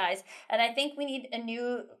STIs. And I think we need a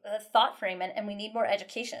new thought frame, and we need more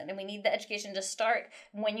education, and we need the education to start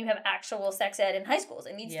when you have actual sex ed in high schools.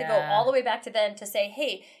 It needs to go all the way back to then to say,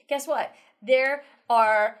 hey, guess what? There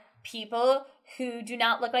are people who do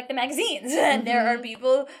not look like the magazines. And there are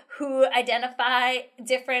people who identify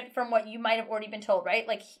different from what you might have already been told, right?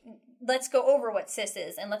 Like, let's go over what cis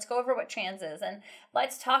is, and let's go over what trans is, and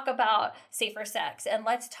let's talk about safer sex, and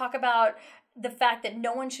let's talk about the fact that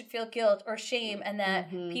no one should feel guilt or shame, and that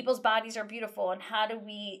people's bodies are beautiful. And how do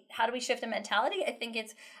we shift a mentality? I think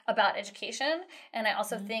it's about education. And I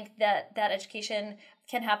also think that education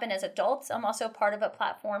can happen as adults. I'm also part of a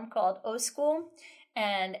platform called O School.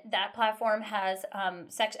 And that platform has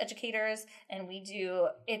sex educators, and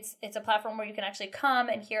it's a platform where you can actually come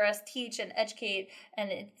and hear us teach and educate,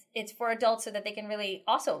 and it's for adults so that they can really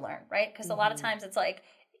also learn, right? Because a lot of times it's like,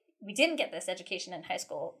 we didn't get this education in high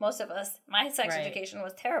school. Most of us, my sex education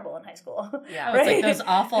was terrible in high school. Yeah, it's like those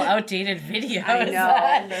awful, outdated videos. I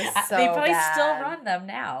know. So they probably bad. still run them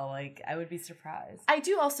now. Like, I would be surprised. I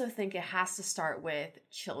do also think it has to start with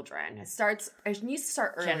children. It needs to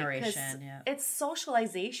start early. Generation, It's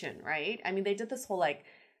socialization, right? I mean, they did this whole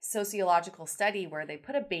sociological study where they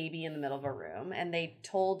put a baby in the middle of a room, and they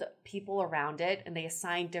told people around it, and they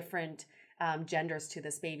assigned different genders to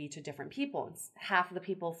this baby to different people. And half of the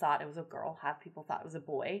people thought it was a girl, half people thought it was a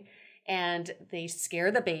boy. And they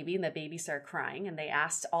scared the baby, and the baby started crying. And they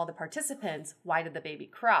asked all the participants, why did the baby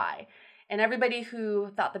cry? And everybody who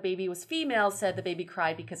thought the baby was female said the baby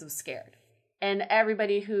cried because it was scared. And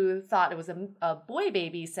everybody who thought it was a boy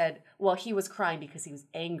baby said, well, he was crying because he was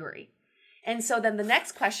angry. And so then the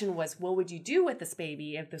next question was, what would you do with this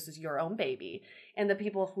baby if this was your own baby? And the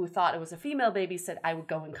people who thought it was a female baby said, I would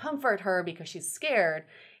go and comfort her because she's scared.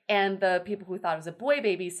 And the people who thought it was a boy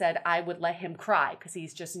baby said, I would let him cry because he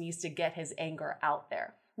just needs to get his anger out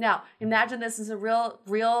there. Now, imagine this is a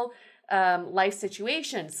real life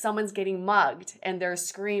situation. Someone's getting mugged and they're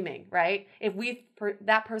screaming, right? If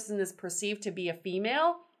that person is perceived to be a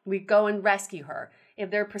female, we go and rescue her. If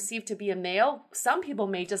they're perceived to be a male, some people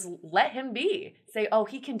may just let him be. Say, oh,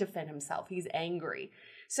 he can defend himself. He's angry.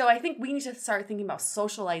 So I think we need to start thinking about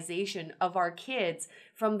socialization of our kids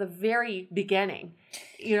from the very beginning.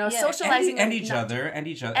 Socializing and each other. I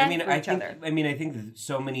think that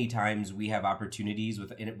so many times we have opportunities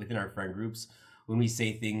within our friend groups when we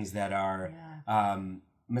say things that are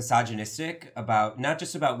misogynistic about not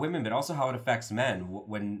just about women, but also how it affects men.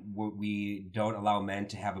 When we don't allow men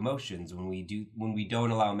to have emotions, when we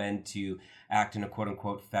don't allow men to act in a quote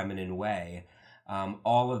unquote feminine way,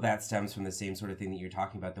 all of that stems from the same sort of thing that you're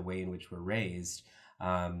talking about, the way in which we're raised,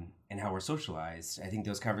 and how we're socialized. I think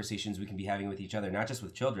those conversations we can be having with each other, not just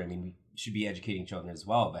with children. I mean, we should be educating children as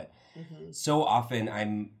well, but so often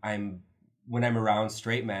when I'm around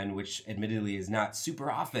straight men, which admittedly is not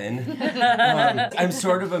super often, I'm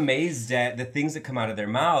sort of amazed at the things that come out of their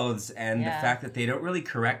mouths and the fact that they don't really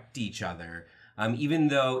correct each other. Even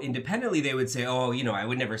though independently they would say, oh, I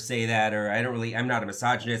would never say that, or I'm not a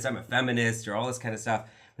misogynist, I'm a feminist, or all this kind of stuff.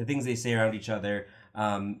 The things they say around each other,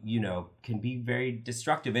 can be very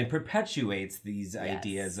destructive and perpetuates these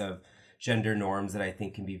ideas of gender norms that I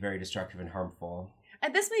think can be very destructive and harmful.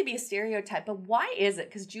 And this may be a stereotype, but why is it?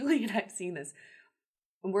 Because Julie and I have seen this.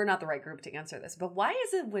 And we're not the right group to answer this, but why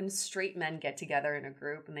is it when straight men get together in a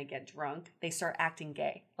group and they get drunk, they start acting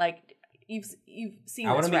gay? Like, you've seen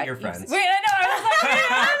I this, want to meet right? your friends. Wait, I know.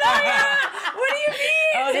 What do you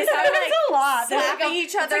mean? They start a lot. slapping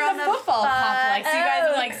each other on the football complex. You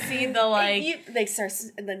guys have seen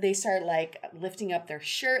the They start lifting up their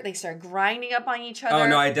shirt. They start grinding up on each other. Oh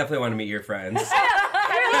no, I definitely want to meet your friends.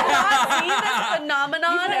 Have you not seen this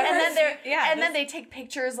phenomenon? And then they take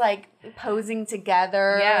pictures posing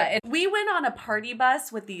together. Yeah, we went on a party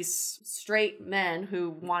bus with these straight men who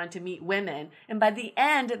wanted to meet women, and by the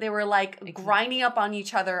end they were grinding up on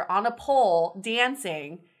each other on a pole,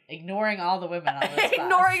 dancing. ignoring all the women on this bus.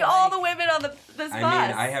 Ignoring all the women on this bus. I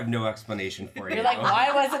mean, I have no explanation for you. You're like,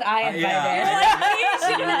 why wasn't I invited?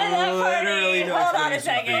 Literally no Hold on a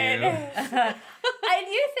explanation second. for you. I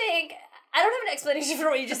do think I don't have an explanation for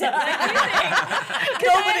what you just said. But I do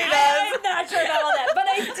think Nobody does. I'm not sure about all that, but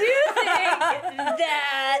I do think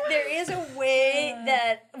that there is a way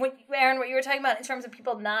that, Aaron, what you were talking about in terms of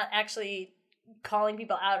people not actually calling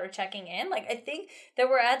people out or checking in, like I think that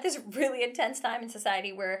we're at this really intense time in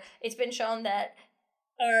society where it's been shown that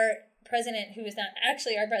our president, who is not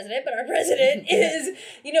actually our president, but our president is,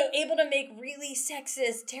 able to make really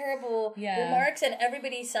sexist, terrible remarks, and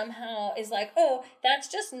everybody somehow is like, oh, that's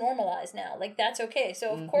just normalized now. Like, that's okay. So,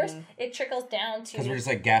 of course, it trickles down to... Because we're just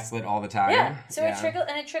like gaslit all the time. Yeah. So it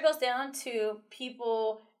trickles down to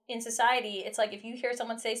people in society. It's like if you hear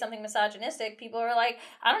someone say something misogynistic, people are like,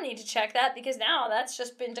 I don't need to check that because now that's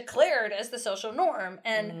just been declared as the social norm.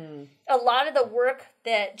 And a lot of the work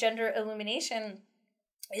that Gender Illumination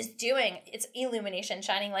is doing, it's illumination,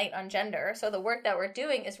 shining light on gender. So the work that we're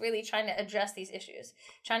doing is really trying to address these issues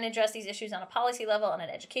on a policy level, on an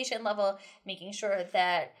education level, making sure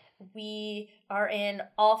that we are in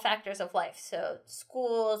all factors of life. So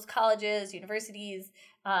schools, colleges, universities,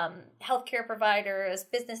 healthcare providers,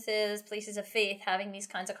 businesses, places of faith, having these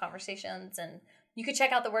kinds of conversations. And you could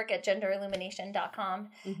check out the work at genderillumination.com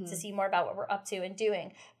to see more about what we're up to and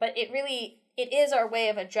doing. But it is our way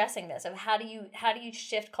of addressing this, of how do you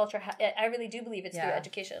shift culture. I really do believe it's through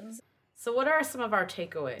education. So what are some of our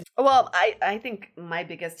takeaways? Well, I think my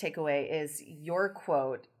biggest takeaway is your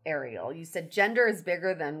quote, Ariel. You said gender is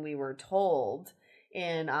bigger than we were told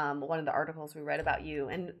in one of the articles we read about you.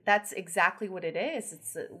 And that's exactly what it is.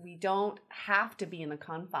 It's we don't have to be in the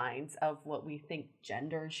confines of what we think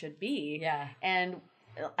gender should be. Yeah. And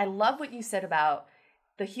I love what you said about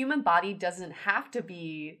the human body doesn't have to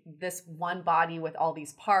be this one body with all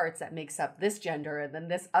these parts that makes up this gender and then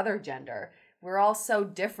this other gender. We're all so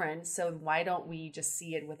different, so why don't we just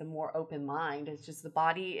see it with a more open mind? It's just the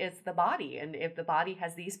body is the body, and if the body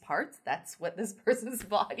has these parts, that's what this person's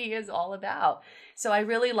body is all about. So I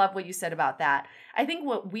really love what you said about that. I think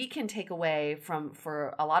what we can take away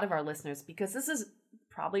for a lot of our listeners, because this is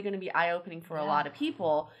probably going to be eye-opening for a lot of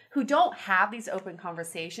people who don't have these open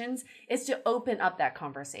conversations, is to open up that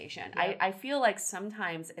conversation. Yeah. I feel like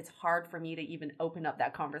sometimes it's hard for me to even open up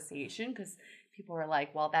that conversation because people are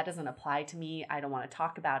like, well, that doesn't apply to me. I don't want to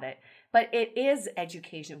talk about it. But it is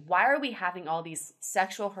education. Why are we having all these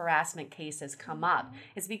sexual harassment cases come up?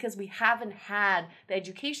 It's because we haven't had the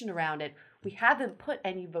education around it. We haven't put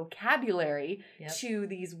any vocabulary to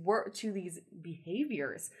these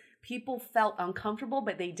behaviors. People felt uncomfortable,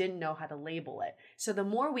 but they didn't know how to label it. So the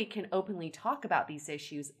more we can openly talk about these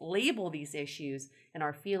issues, label these issues and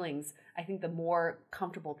our feelings, I think the more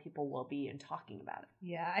comfortable people will be in talking about it.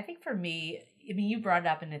 Yeah, I think for me, I mean, you brought it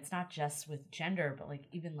up, and it's not just with gender, but like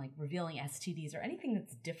even like revealing STDs or anything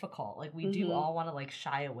that's difficult. Like we do all want to like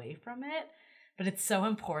shy away from it, but it's so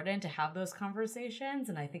important to have those conversations.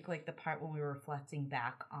 And I think like the part when we were reflecting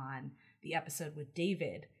back on the episode with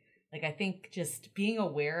David, like, I think just being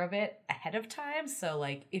aware of it ahead of time. So,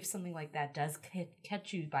 like, if something like that does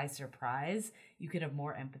catch you by surprise, you could have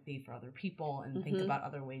more empathy for other people and think about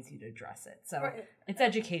other ways you'd address it. So, it's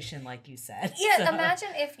education, like you said. Yeah, so.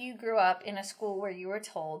 Imagine if you grew up in a school where you were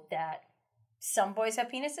told that some boys have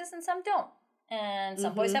penises and some don't. And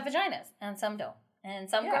some boys have vaginas and some don't. And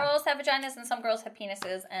some girls have vaginas and some girls have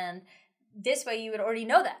penises, and this way you would already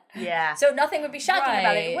know that. Yeah. So nothing would be shocking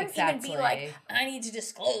about it. It wouldn't even exactly. be like, I need to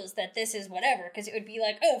disclose that this is whatever. Because it would be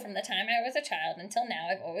like, oh, from the time I was a child until now,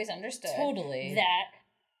 I've always understood that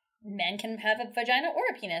men can have a vagina or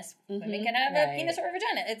a penis. Women can have a penis or a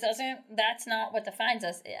vagina. That's not what defines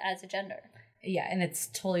us as a gender. Yeah, and it's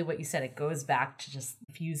totally what you said. It goes back to just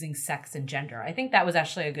fusing sex and gender. I think that was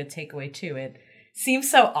actually a good takeaway too. It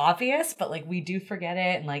seems so obvious, but like we do forget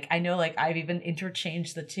it. And like I know like I've even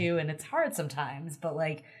interchanged the two, and it's hard sometimes, but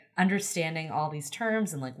like understanding all these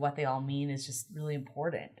terms and like what they all mean is just really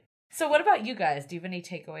important. So what about you guys? Do you have any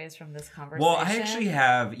takeaways from this conversation? Well, I actually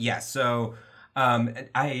have, so my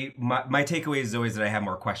takeaway is always that I have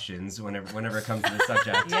more questions whenever it comes to the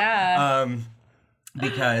subject.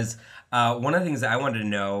 Because one of the things that I wanted to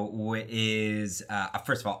know is,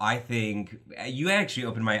 first of all, I think you actually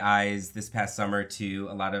opened my eyes this past summer to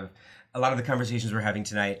a lot of the conversations we're having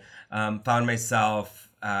tonight. Found myself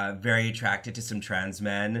very attracted to some trans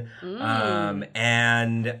men.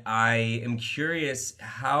 And I am curious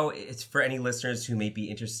how it's for any listeners who may be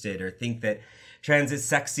interested or think that trans is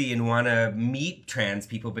sexy and want to meet trans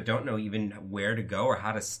people but don't know even where to go or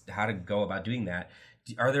how to go about doing that.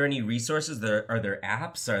 are there any resources? Are there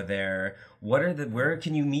apps? Where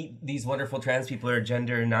can you meet these wonderful trans people or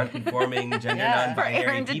gender non-conforming, gender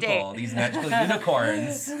non-binary people? These magical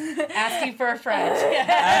unicorns. Asking for a friend.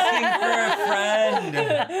 Asking for a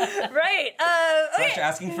friend. Right. Slash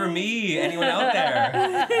asking for me. Anyone out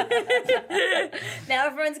there? Now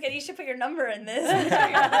everyone's good. You should put your number in this.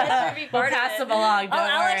 We'll pass them along. Don't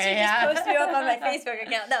I'll worry. actually just post you up on my Facebook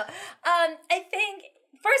account. No. I think,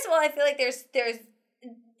 first of all, I feel like there's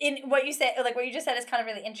in what you said, like what you just said is kind of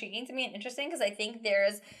really intriguing to me and interesting, because I think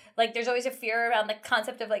there's always a fear around the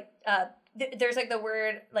concept of like, there's like the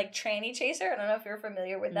word like tranny chaser. I don't know if you're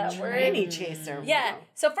familiar with that word. Tranny chaser. Yeah. Wow.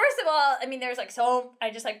 So first of all, I mean, there's like, I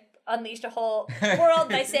just like unleashed a whole world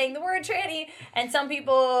by saying the word tranny, and some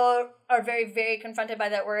people are very, very confronted by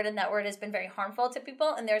that word, and that word has been very harmful to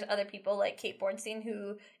people. And there's other people like Kate Bornstein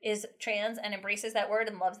who is trans and embraces that word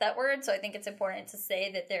and loves that word. So I think it's important to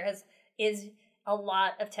say that there is a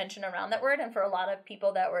lot of tension around that word, and for a lot of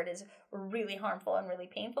people that word is really harmful and really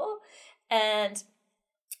painful.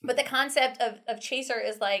 But the concept of chaser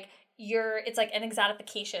is like it's like an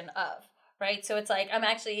exotification of, right? So it's like, I'm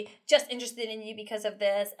actually just interested in you because of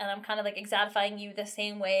this, and I'm kind of like exotifying you the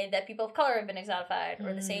same way that people of color have been exotified,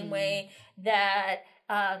 or the same way that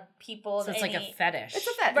people. So it's like a fetish. It's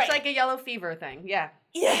a fetish. Right. It's like a yellow fever thing. Yeah.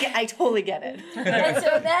 Yeah. I totally get it. And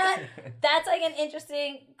so that's like an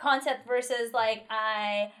interesting concept versus like,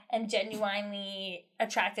 I am genuinely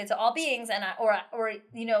attracted to all beings, and or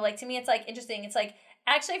you know, like to me it's like interesting. It's like,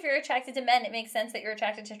 actually, if you're attracted to men, it makes sense that you're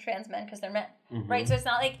attracted to trans men because they're men, right? So it's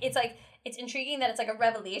not like it's intriguing that it's like a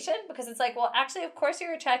revelation, because it's like, well, actually, of course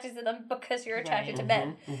you're attracted to them because you're attracted to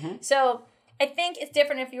men. So I think it's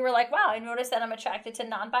different if you were like, wow, I noticed that I'm attracted to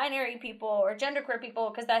non-binary people or genderqueer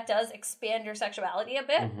people, because that does expand your sexuality a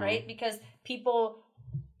bit, right? Because people,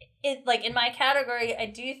 like in my category, I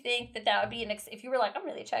do think that would be if you were like, I'm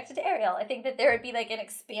really attracted to Ariel, I think that there would be like an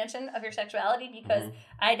expansion of your sexuality, because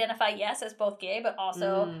I identify, yes, as both gay, but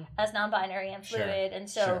also as non-binary and fluid. And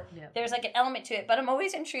so there's like an element to it. But I'm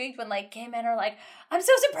always intrigued when like gay men are like, I'm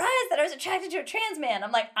so surprised that I was attracted to a trans man.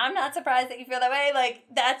 I'm like, I'm not surprised that you feel that way. Like,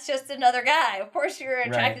 that's just another guy. Of course you're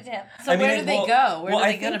attracted to him. So where do they go? Where are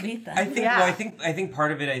they going to meet them? I think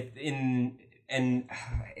part of it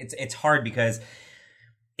it's hard because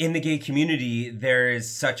in the gay community, there is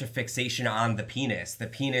such a fixation on the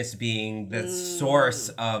penis being the source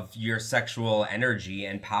of your sexual energy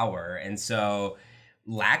and power. And so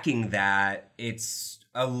lacking that, it's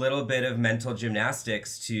a little bit of mental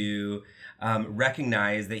gymnastics to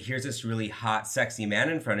recognize that here's this really hot, sexy man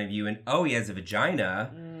in front of you, and oh, he has a vagina.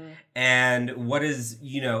 And what is,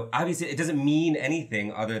 obviously it doesn't mean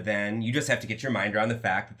anything other than you just have to get your mind around the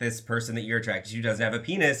fact that this person that you're attracted to doesn't have a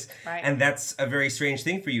penis. Right. And that's a very strange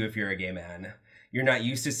thing for you if you're a gay man. You're not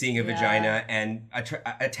used to seeing a vagina and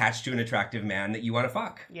attached to an attractive man that you want to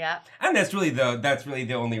fuck. Yeah. And that's really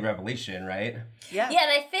the only revelation, right? Yeah. Yeah,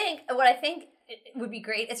 and what I think it would be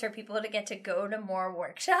great is for people to get to go to more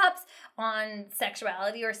workshops on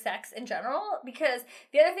sexuality or sex in general, because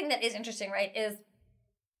the other thing that is interesting, right, is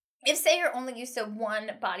if, say, you're only used to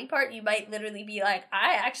one body part, you might literally be like,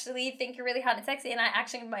 I actually think you're really hot and sexy, and I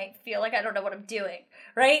actually might feel like I don't know what I'm doing,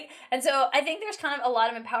 right? And so I think there's kind of a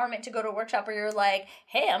lot of empowerment to go to a workshop where you're like,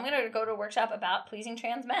 hey, I'm going to go to a workshop about pleasing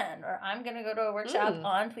trans men, or I'm going to go to a workshop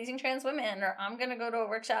on pleasing trans women, or I'm going to go to a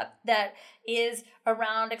workshop that is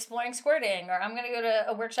around exploring squirting, or I'm going to go to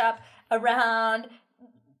a workshop around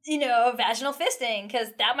vaginal fisting, because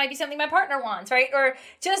that might be something my partner wants, right? Or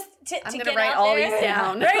just to gonna get write out all there, these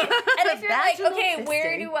down. right? And if you're like, Vaginal okay,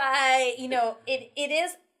 where fisting. do I, it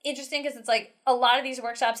is interesting because it's like a lot of these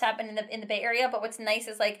workshops happen in the Bay Area, but what's nice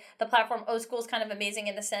is like the platform O School is kind of amazing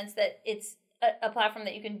in the sense that it's a platform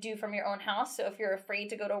that you can do from your own house. So if you're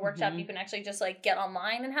afraid to go to a workshop, you can actually just like get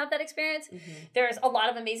online and have that experience. There's a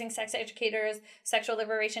lot of amazing sex educators, Sexual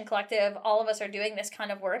Liberation Collective. All of us are doing this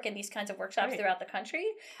kind of work and these kinds of workshops throughout the country.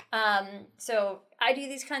 So I do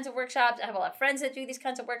these kinds of workshops. I have a lot of friends that do these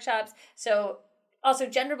kinds of workshops. So also,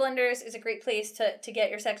 Gender Blenders is a great place to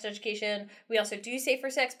get your sex education. We also do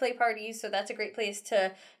safer sex play parties, so that's a great place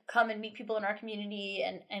to come and meet people in our community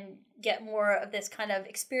and get more of this kind of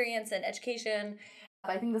experience and education.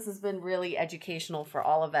 I think this has been really educational for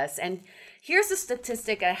all of us. And here's a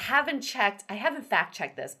statistic. I haven't fact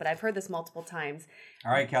checked this, but I've heard this multiple times.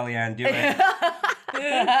 All right, Kellyanne, do it.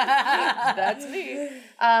 That's me.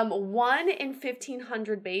 1 in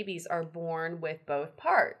 1,500 babies are born with both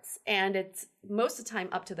parts. And it's most of the time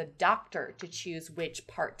up to the doctor to choose which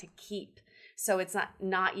part to keep. So it's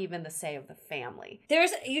not even the say of the family.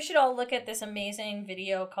 You should all look at this amazing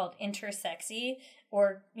video called Intersexy,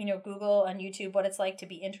 or Google on YouTube what it's like to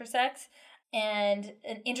be intersex. And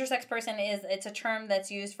an intersex person it's a term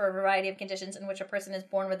that's used for a variety of conditions in which a person is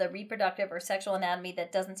born with a reproductive or sexual anatomy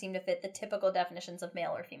that doesn't seem to fit the typical definitions of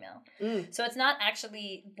male or female. So it's not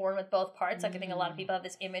actually born with both parts. Like I think a lot of people have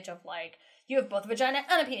this image of like, you have both a vagina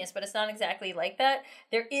and a penis, but it's not exactly like that.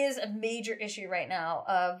 There is a major issue right now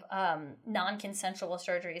of non-consensual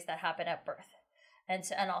surgeries that happen at birth. And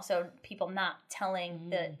also people not telling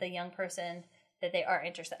the young person that they are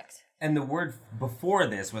intersex. And the word before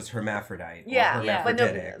this was hermaphrodite. Yeah, or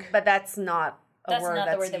hermaphroditic. but that's not That's word not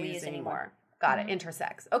the that's word that we used use anymore. anymore. Got it.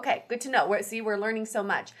 Intersex. Okay, good to know. We're learning so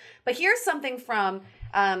much. But here's something from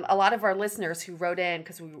a lot of our listeners who wrote in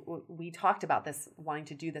because we talked about this, wanting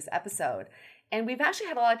to do this episode. And we've actually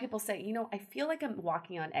had a lot of people say, I feel like I'm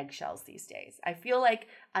walking on eggshells these days. I feel like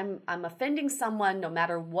I'm offending someone no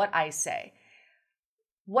matter what I say.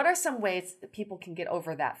 What are some ways that people can get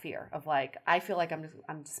over that fear of like, I feel like I'm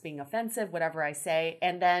just being offensive, whatever I say?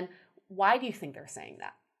 And then why do you think they're saying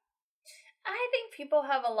that? I think people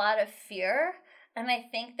have a lot of fear. And I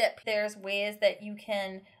think that there's ways that you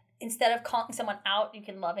can, instead of calling someone out, you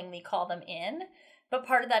can lovingly call them in. But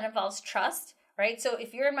part of that involves trust, right? So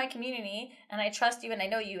if you're in my community and I trust you and I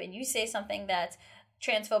know you and you say something that's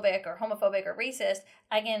transphobic or homophobic or racist,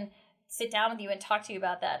 I can sit down with you and talk to you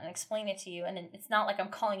about that and explain it to you. And then it's not like I'm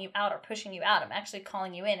calling you out or pushing you out. I'm actually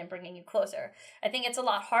calling you in and bringing you closer. I think it's a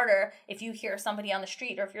lot harder if you hear somebody on the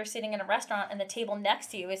street or if you're sitting in a restaurant and the table next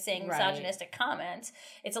to you is saying misogynistic comments.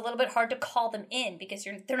 It's a little bit hard to call them in because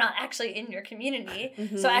they're not actually in your community.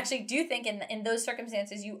 So I actually do think in those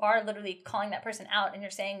circumstances, you are literally calling that person out and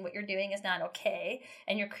you're saying what you're doing is not okay.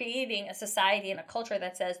 And you're creating a society and a culture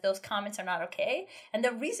that says those comments are not okay. And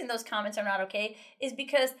the reason those comments are not okay is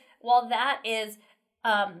because while that is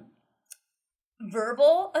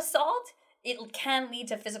verbal assault, it can lead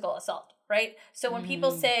to physical assault, right? So when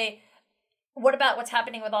people say, what about what's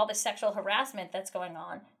happening with all this sexual harassment that's going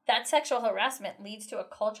on? That sexual harassment leads to a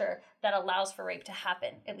culture that allows for rape to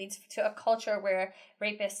happen. It leads to a culture where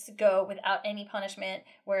rapists go without any punishment,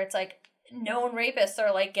 where it's like known rapists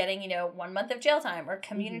are like getting, 1 month of jail time or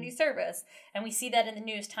community service. And we see that in the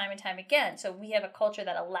news time and time again. So we have a culture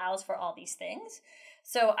that allows for all these things.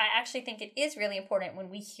 So I actually think it is really important when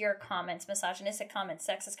we hear comments, misogynistic comments,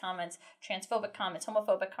 sexist comments, transphobic comments,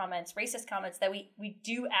 homophobic comments, racist comments, that we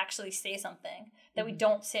do actually say something, that we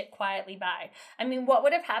don't sit quietly by. I mean, what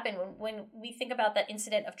would have happened when we think about that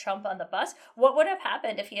incident of Trump on the bus? What would have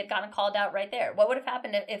happened if he had gotten called out right there? What would have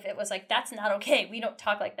happened if it was like, that's not okay, we don't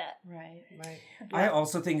talk like that? Right. I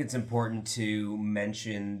also think it's important to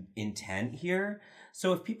mention intent here.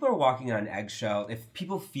 So if people are walking on eggshells, if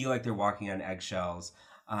people feel like they're walking on eggshells,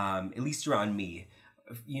 at least around me,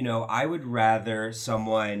 I would rather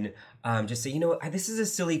someone just say, this is a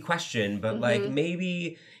silly question, but like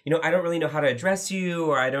maybe, I don't really know how to address you,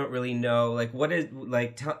 or I don't really know like what is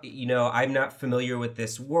like, I'm not familiar with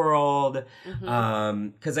this world.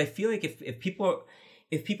 Because I feel like if people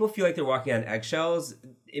feel like they're walking on eggshells,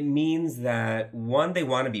 it means that one, they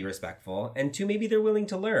want to be respectful, and two, maybe they're willing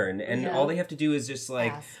to learn. And all they have to do is just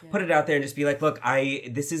like put it out there and just be like, look,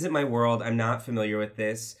 this isn't my world. I'm not familiar with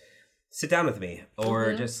this. Sit down with me.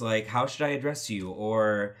 Or just like, how should I address you?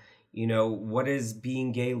 Or, what is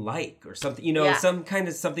being gay like? Or something, some kind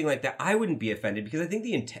of something like that. I wouldn't be offended because I think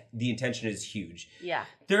the intention is huge. Yeah.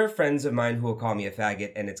 There are friends of mine who will call me a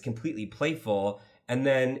faggot and it's completely playful. And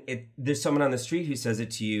then there's someone on the street who says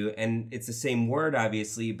it to you, and it's the same word,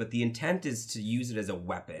 obviously, but the intent is to use it as a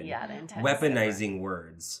weapon. Yeah, the intent. Weaponizing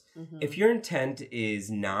words. If your intent is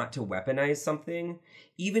not to weaponize something,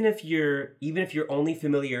 even if your only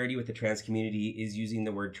familiarity with the trans community is using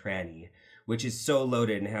the word tranny, which is so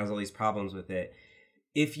loaded and has all these problems with it,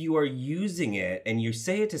 if you are using it and you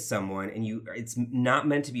say it to someone and it's not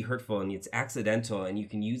meant to be hurtful and it's accidental and you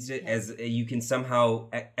can use it as you can somehow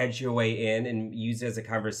edge your way in and use it as a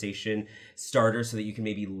conversation starter so that you can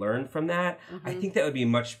maybe learn from that, I think that would be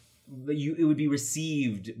it would be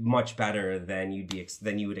received much better than you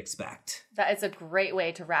would expect. That is a great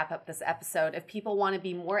way to wrap up this episode. If people want to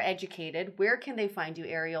be more educated, where can they find you,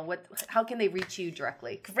 Ariel? How can they reach you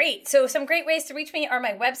directly? Great. So some great ways to reach me are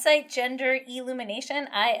my website, Gender Illumination,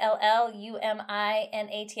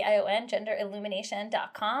 ILLUMINATION,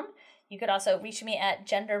 genderillumination.com. You could also reach me at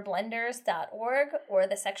genderblenders.org or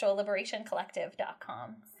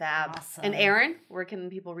thesexualliberationcollective.com. Fab. Awesome. And Aaron, where can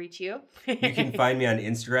people reach you? You can find me on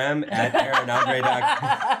Instagram at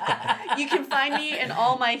AaronAndre.com. You can find me in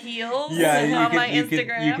all my heels on my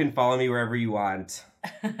Instagram. You can follow me wherever you want.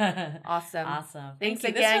 Awesome. Awesome. Thanks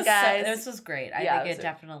Thank you. again, guys. This was great. I think it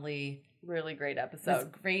definitely really great It was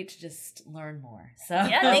episode. great to just learn more. So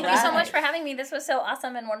Yeah, thank you so much for having me. This was so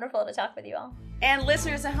awesome and wonderful to talk with you all. And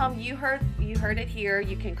listeners at home, you heard it here.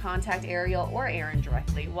 You can contact Ariel or Aaron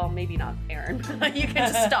directly. Well, maybe not Aaron. You can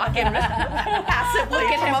just stalk him passively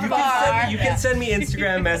from afar. You can send me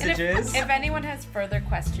Instagram messages. if anyone has further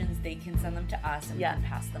questions, they can send them to us and we Yeah. can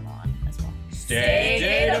pass them on as well.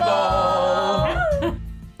 Stay dateable.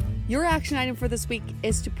 Your action item for this week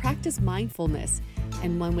is to practice mindfulness.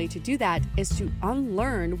 And one way to do that is to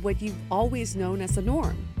unlearn what you've always known as a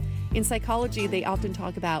norm. In psychology, they often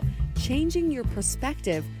talk about changing your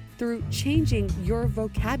perspective through changing your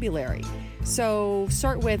vocabulary. So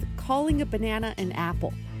start with calling a banana an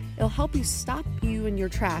apple. It'll help you stop you in your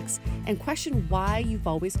tracks and question why you've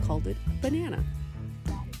always called it a banana.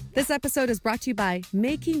 This episode is brought to you by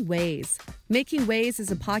Making Ways. Making Ways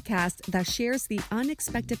is a podcast that shares the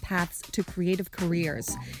unexpected paths to creative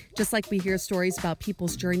careers. Just like we hear stories about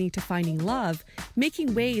people's journey to finding love,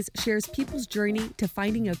 Making Ways shares people's journey to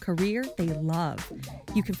finding a career they love.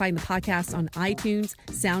 You can find the podcast on iTunes,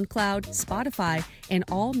 SoundCloud, Spotify, and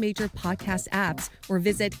all major podcast apps, or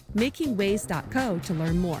visit makingways.co to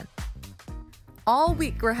learn more. All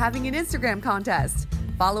week, we're having an Instagram contest.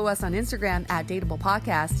 Follow us on Instagram at Dateable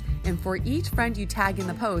Podcast, and for each friend you tag in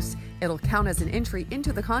the post, it'll count as an entry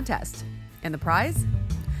into the contest. And the prize?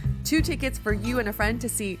 2 tickets for you and a friend to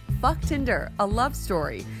see Fuck Tinder, A Love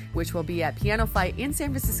Story, which will be at Piano Fight in San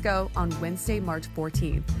Francisco on Wednesday, March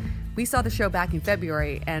 14th. We saw the show back in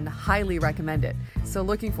February and highly recommend it. So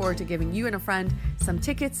looking forward to giving you and a friend some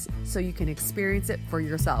tickets so you can experience it for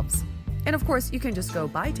yourselves. And of course, you can just go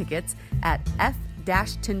buy tickets at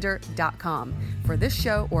f-tinder.com for this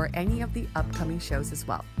show or any of the upcoming shows as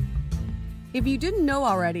well. If you didn't know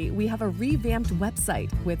already, we have a revamped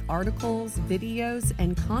website with articles, videos,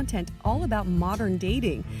 and content all about modern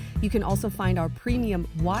dating. You can also find our premium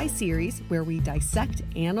Why series, where we dissect,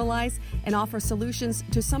 analyze, and offer solutions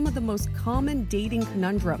to some of the most common dating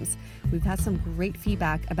conundrums. We've had some great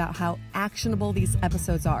feedback about how actionable these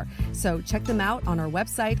episodes are, so check them out on our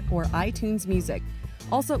website or iTunes Music.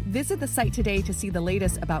 Also, visit the site today to see the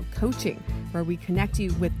latest about coaching, where we connect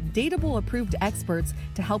you with Dateable approved experts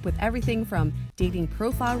to help with everything from dating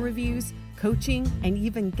profile reviews, coaching, and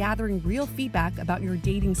even gathering real feedback about your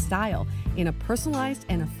dating style in a personalized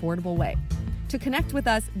and affordable way. To connect with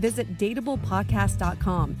us, visit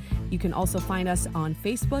dateablepodcast.com. You can also find us on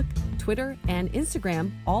Facebook, Twitter, and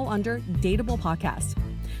Instagram, all under Dateable Podcast.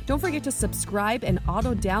 Don't forget to subscribe and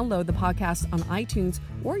auto-download the podcast on iTunes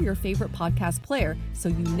or your favorite podcast player so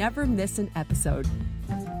you never miss an episode.